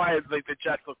that's why it's like the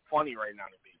Jets look funny right now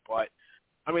to me. But,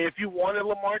 I mean, if you wanted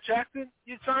Lamar Jackson,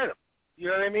 you'd sign him. You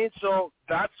know what I mean? So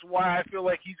that's why I feel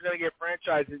like he's going to get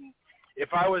franchised. And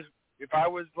if I was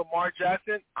Lamar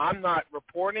Jackson, I'm not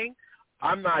reporting.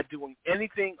 I'm not doing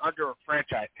anything under a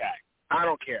franchise tag. I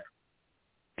don't care.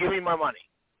 Give me my money.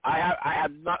 I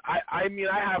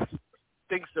have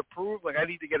things to prove. Like, I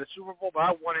need to get a Super Bowl, but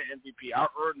I want an MVP.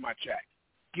 I'll earn my check.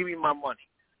 Give me my money.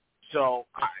 So,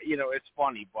 it's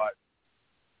funny, but,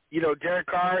 Derek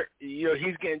Carr,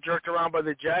 he's getting jerked around by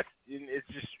the Jets. And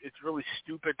it's really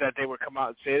stupid that they would come out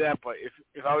and say that. But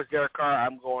if I was Derek Carr,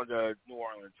 I'm going to New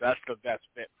Orleans. That's the best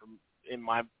fit in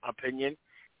my opinion.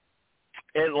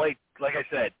 And like I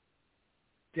said,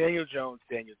 Daniel Jones.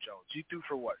 You threw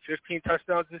for what, 15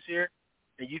 touchdowns this year?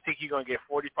 And you think you're going to get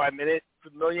 $45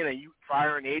 million and you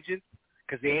firing agents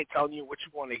because they ain't telling you what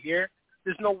you want to hear?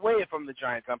 There's no way if I'm the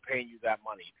Giants I'm paying you that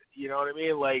money. You know what I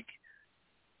mean? Like,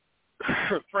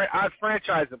 I'd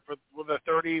franchise them with a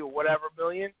 30 or whatever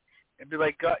million and be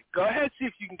like, go ahead, see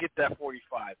if you can get that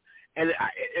 45. And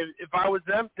if I was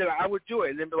them, then I would do it.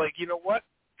 And then be like, you know what?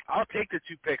 I'll take the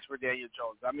 2 picks for Daniel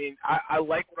Jones. I mean, I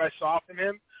like what I saw from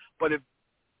him, but if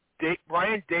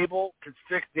Brian Dable can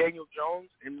fix Daniel Jones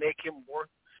and make him worth,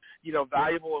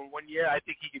 valuable in 1 year, I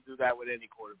think he can do that with any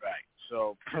quarterback.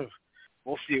 So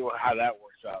we'll see how that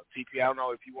works out. TP, I don't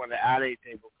know if you want to add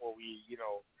anything before we,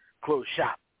 close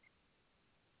shop.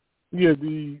 Yeah,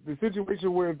 the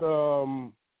situation with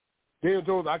Daniel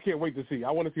Jones, I can't wait to see.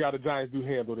 I want to see how the Giants do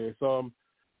handle this.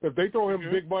 If they throw him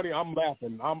big money, I'm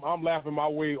laughing. I'm laughing my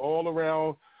way all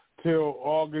around till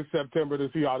August, September to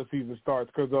see how the season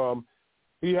starts because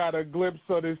he had a glimpse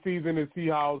of this season to see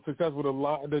how successful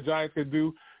the Giants could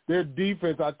do. Their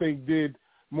defense, I think, did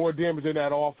more damage than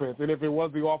that offense. And if it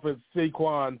was the offense,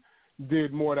 Saquon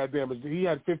did more of that damage. He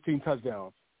had 15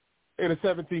 touchdowns in a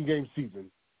 17-game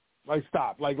season. Like,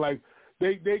 stop. Like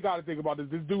they got to think about this.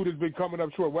 This dude has been coming up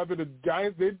short. Whether the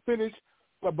Giants did finish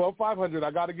above 500,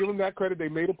 I got to give them that credit. They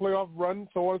made a playoff run,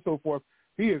 so on and so forth.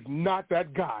 He is not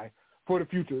that guy for the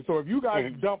future. So if you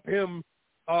guys dump him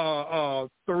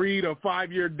 3 to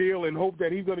 5 year deal and hope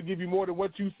that he's going to give you more than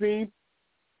what you've seen,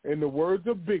 in the words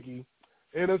of Biggie,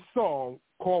 in a song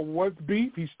called What's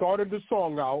Beef, he started the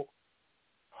song out,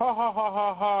 ha, ha, ha,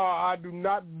 ha, ha, I do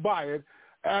not buy it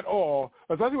at all,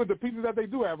 especially with the pieces that they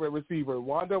do have at receiver.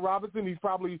 Wanda Robinson, he's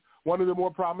probably one of the more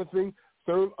promising.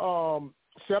 So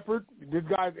Shepard, this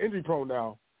guy's injury prone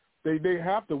now. They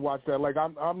have to watch that. Like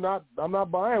I'm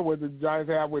not buying what the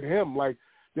Giants have with him. Like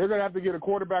they're gonna have to get a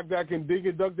quarterback that can dig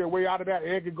and dug their way out of that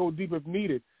and can go deep if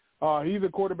needed. He's a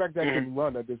quarterback that can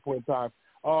run at this point in time.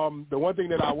 The one thing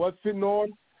that I was sitting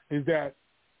on is that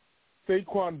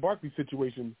Saquon Barkley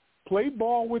situation. Play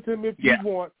ball with him if you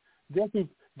want.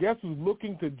 Guess who's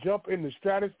looking to jump in the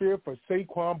stratosphere for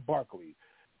Saquon Barkley?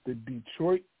 The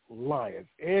Detroit Lions.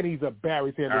 And he's a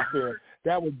Barry Sanders fan.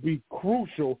 That would be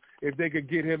crucial if they could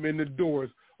get him in the doors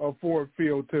of Ford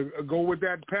Field to go with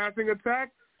that passing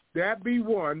attack. That'd be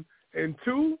one. And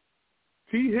two,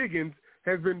 T. Higgins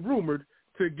has been rumored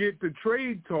to get the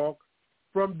trade talk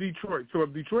from Detroit. So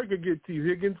if Detroit could get T.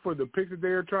 Higgins for the picks that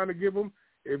they're trying to give him,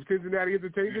 if Cincinnati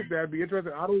entertains it, that'd be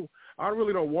interesting. I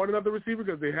really don't want another receiver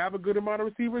because they have a good amount of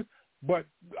receivers, but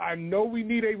I know we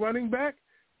need a running back.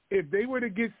 If they were to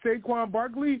get Saquon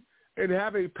Barkley and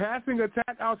have a passing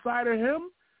attack outside of him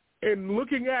and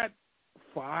looking at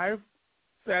 5,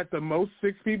 at the most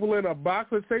 6 people in a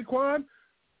box with Saquon,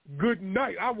 good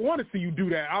night. I want to see you do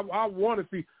that. I want to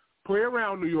see play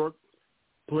around New York.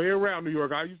 Play around New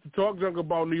York. I used to talk junk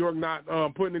about New York not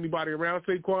putting anybody around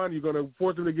Saquon. You're going to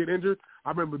force him to get injured.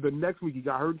 I remember the next week he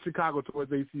got hurt in Chicago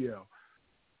towards ACL.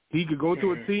 He could go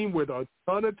to a team with a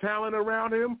ton of talent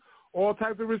around him, all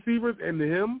types of receivers, and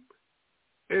him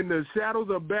in the shadows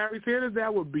of Barry Sanders,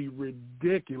 that would be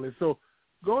ridiculous. So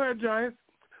go ahead, Giants.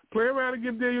 Play around and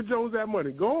give Daniel Jones that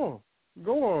money. Go on.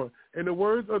 Go on. In the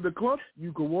words of the club,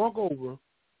 you can walk over,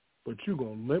 but you're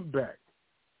going to limp back.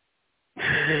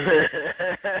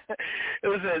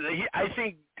 Listen, I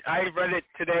think I read it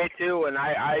today too, and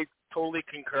I totally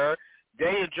concur.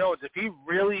 Daniel Jones, if he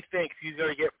really thinks he's going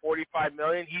to get $45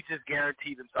 million, he just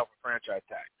guaranteed himself a franchise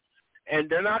tag. And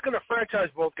they're not going to franchise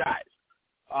both guys.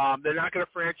 They're not going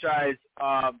to franchise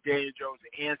Daniel Jones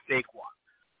and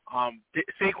Saquon.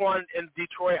 Saquon in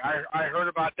Detroit, I heard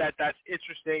about that. That's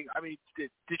interesting. I mean,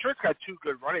 Detroit's got 2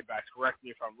 good running backs. Correct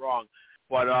me if I'm wrong,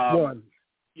 but one.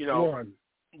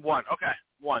 Okay,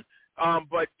 one.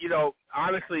 But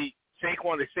honestly,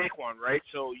 Saquon is Saquon, right?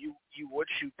 So you would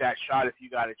shoot that shot if you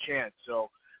got a chance. So,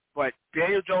 but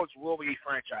Daniel Jones will be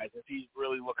franchised if he's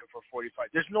really looking for 45.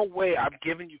 There's no way I'm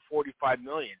giving you $45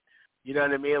 million. You know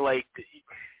what I mean? Like,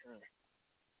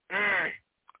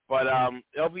 but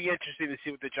it'll be interesting to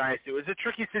see what the Giants do. It's a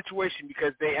tricky situation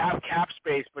because they have cap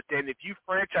space, but then if you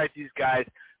franchise these guys,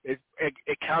 it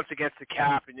counts against the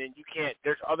cap, and then you can't.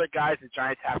 There's other guys the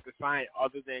Giants have to sign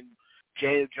other than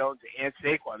Daniel Jones and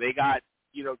Saquon. They got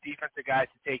defensive guys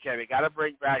to take care of. They got to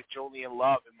bring back Julian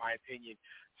Love, in my opinion.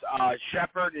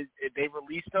 Shepard, they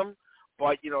released him,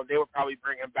 but they would probably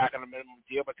bring him back on a minimum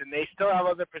deal. But then they still have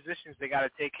other positions they got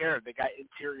to take care of. They got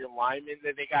interior linemen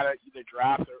that they got to either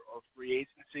draft or free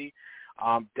agency.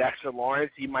 Dexter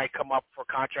Lawrence, he might come up for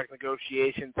contract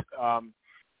negotiations.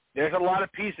 There's a lot of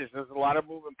pieces. There's a lot of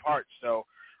moving parts. So,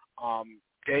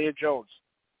 Daniel Jones,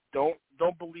 don't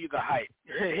believe the hype.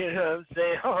 You know what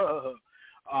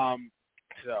I'm saying?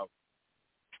 So,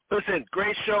 listen,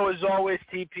 great show as always,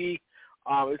 TP.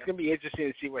 It's going to be interesting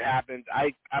to see what happens.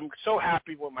 I'm so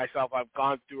happy with myself. I've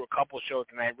gone through a couple shows,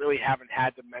 and I really haven't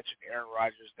had to mention Aaron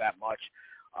Rodgers that much.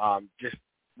 Just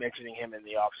mentioning him in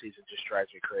the offseason just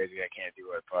drives me crazy. I can't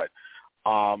do it. But,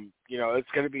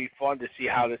 it's going to be fun to see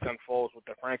how this unfolds with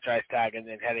the franchise tag and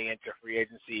then heading into free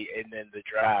agency and then the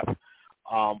draft.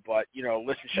 But,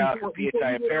 listen, shout out to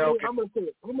PHI Apparel. I'm going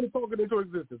to talk it into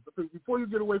existence. Before you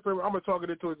get away from it, I'm going to talk it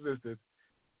into existence.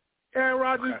 Aaron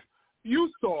Rodgers, you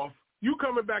soft. You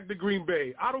coming back to Green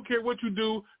Bay. I don't care what you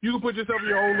do. You can put yourself in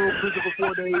your own little prison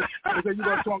for 4 days and say you're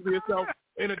going to talk to yourself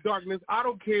in the darkness. I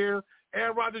don't care.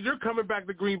 Aaron Rodgers, you're coming back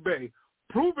to Green Bay.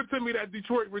 Prove it to me that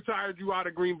Detroit retired you out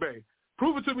of Green Bay.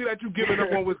 Prove it to me that you've given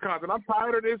up on Wisconsin. I'm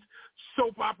tired of this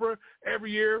soap opera every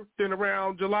year. Then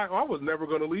around July, I was never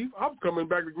going to leave. I'm coming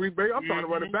back to Green Bay. I'm trying to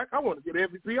run it back. I want to get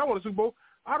MVP. I want a Super Bowl.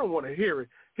 I don't want to hear it.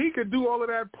 He could do all of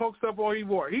that punk stuff all he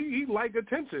wants. He like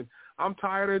attention. I'm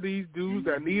tired of these dudes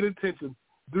that need attention.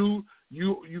 Dude,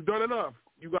 you've done enough.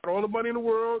 You got all the money in the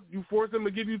world. You force them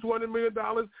to give you $200 million.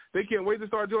 They can't wait to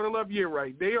start Jordan Love. Yeah,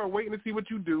 right. They are waiting to see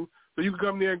what you do so you can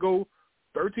come there and go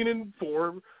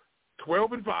 13-4,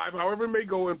 12-5, however it may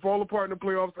go, and fall apart in the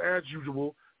playoffs as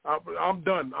usual, I'm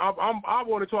done. I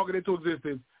want to talk it into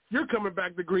existence. You're coming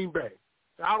back to Green Bay.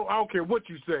 I don't care what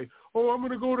you say. Oh, I'm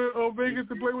going to go to Vegas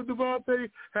to play with Devontae.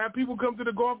 Have people come to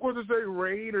the golf course and say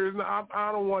Raiders.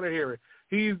 I don't want to hear it.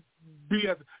 He's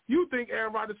BS. You think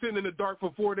Aaron Rodgers sitting in the dark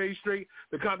for 4 days straight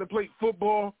to contemplate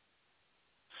football?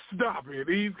 Stop it.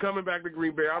 He's coming back to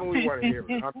Green Bay. I don't even want to hear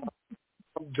it.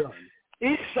 I'm done.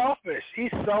 He's selfish.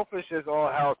 He's selfish as all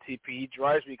hell, TP. He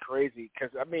drives me crazy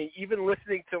because, I mean, even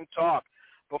listening to him talk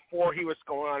before he was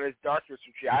going on his darkness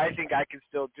retreat, I think I can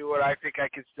still do it. I think I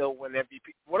can still win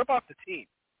MVP. What about the team?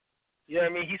 You know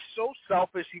what I mean? He's so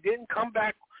selfish. He didn't come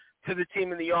back to the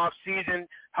team in the off season,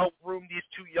 help groom these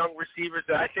two young receivers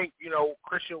that I think, you know,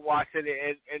 Christian Watson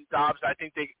and Dobbs, I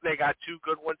think they got two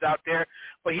good ones out there,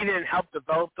 but he didn't help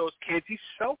develop those kids. He's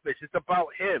selfish. It's about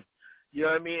him. You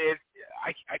know what I mean?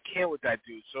 I can't with that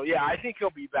dude. So, yeah, I think he'll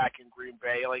be back in Green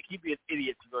Bay. Like, he'd be an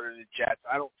idiot to go to the Jets.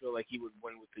 I don't feel like he would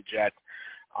win with the Jets.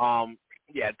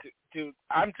 Yeah, dude,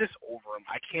 I'm just over him.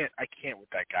 I can't with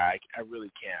that guy. I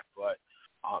really can't. But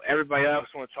everybody else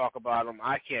want to talk about him.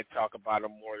 I can't talk about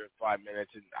him more than 5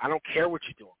 minutes. And I don't care what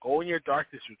you're doing. Go in your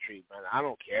darkness retreat, man. I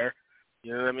don't care.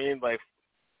 You know what I mean? Like,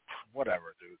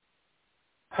 whatever, dude.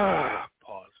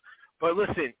 Pause. But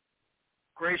listen,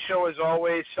 great show as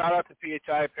always. Shout out to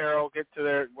PHI Apparel. Get to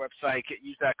their website.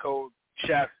 Use that code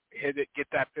CHEF. Hit it. Get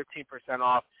that 15%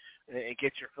 off and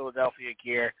get your Philadelphia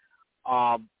gear.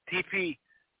 TP,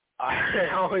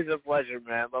 always a pleasure,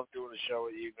 man. Love doing the show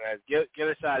with you guys. Get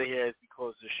us out of here as we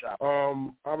close this shop.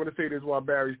 I'm going to say this while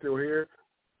Barry's still here.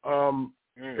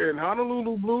 In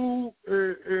Honolulu Blue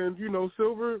and, you know,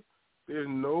 Silver, there's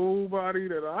nobody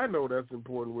that I know that's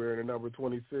important wearing the number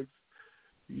 26.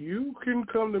 You can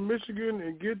come to Michigan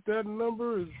and get that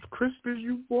number as crisp as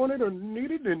you want it or need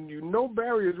it, and you know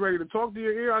Barry is ready to talk to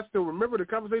your ear. I still remember the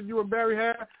conversation you and Barry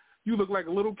had. You look like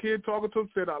a little kid talking to him,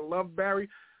 said, I love Barry.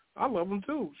 I love him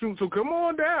too. So come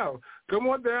on down. Come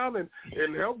on down and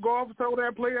help Golf sell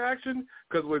that play action,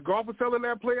 because when Golf was selling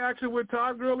that play action with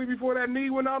Todd Gurley before that knee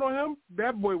went out on him,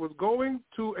 that boy was going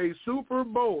to a Super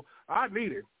Bowl. I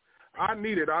need it.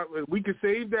 We could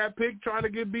save that pick trying to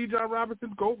get B. John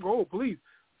Robinson. Go, please.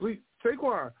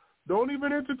 Saquon, don't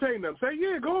even entertain them. Say,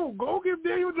 yeah, go give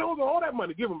Daniel Jones all that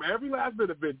money. Give him every last bit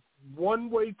of it.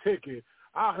 One-way ticket.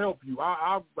 I'll help you.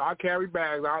 I'll carry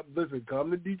bags. Listen,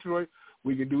 come to Detroit.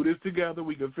 We can do this together.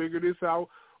 We can figure this out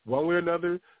one way or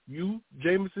another. You,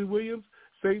 Jameson Williams,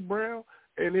 St. Brown,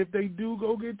 and if they do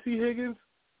go get T. Higgins,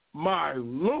 my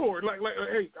Lord, like,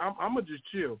 hey, I'm going to just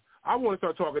chill. I want to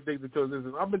start talking things until this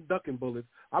is. I've been ducking bullets.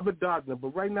 I've been dodging them.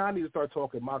 But right now I need to start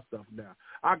talking my stuff now.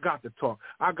 I got to talk.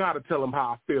 I got to tell them how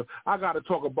I feel. I got to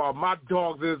talk about my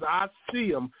dogs as I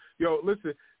see them. Yo,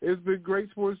 listen, it's been great,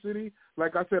 Sports City.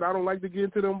 Like I said, I don't like to get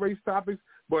into them race topics,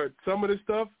 but some of this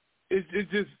stuff, it's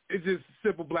just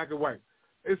simple black and white.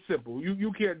 It's simple.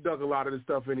 You can't duck a lot of this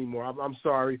stuff anymore. I'm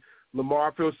sorry.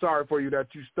 Lamar, I feel sorry for you that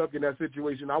you stuck in that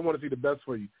situation. I want to see the best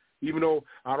for you. Even though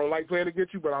I don't like playing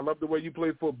against you, but I love the way you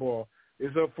play football.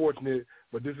 It's unfortunate,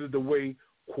 but this is the way,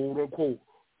 quote-unquote,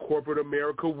 corporate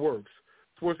America works.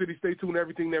 Sports City, stay tuned to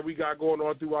everything that we got going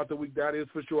on throughout the week. That is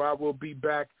for sure. I will be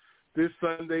back this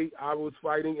Sunday. I was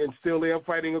fighting and still am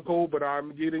fighting a cold, but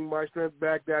I'm getting my strength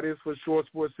back. That is for sure,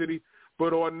 Sports City.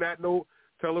 But on that note,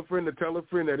 tell a friend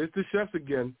that it's the Chefs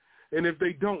again. And if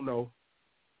they don't know,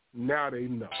 now they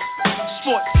know.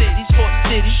 Sports City,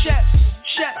 Chefs.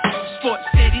 Sports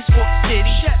City, Chefs. Sports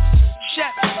City, Chefs.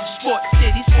 Sports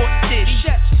City,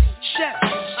 Chefs.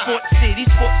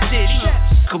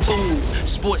 Kaboom,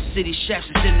 Sports City Chefs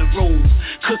is in the room,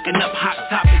 cooking up hot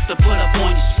topics to put up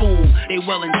on your spoon. They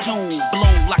well in tune,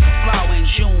 bloom like a flower in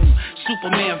June.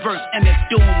 Superman vs. MF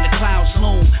Doom, the clouds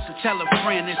loom. So tell a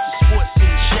friend it's the Sports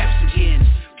City Chefs again.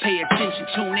 Pay attention,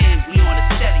 tune in, we on the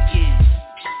set again.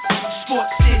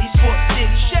 Sports City,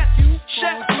 Chefs.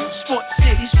 Sports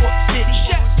City,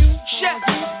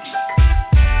 Chefs.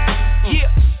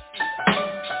 Yeah.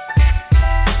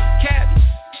 Cabby.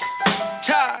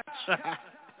 Taj.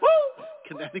 Woo.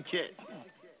 Connecticut.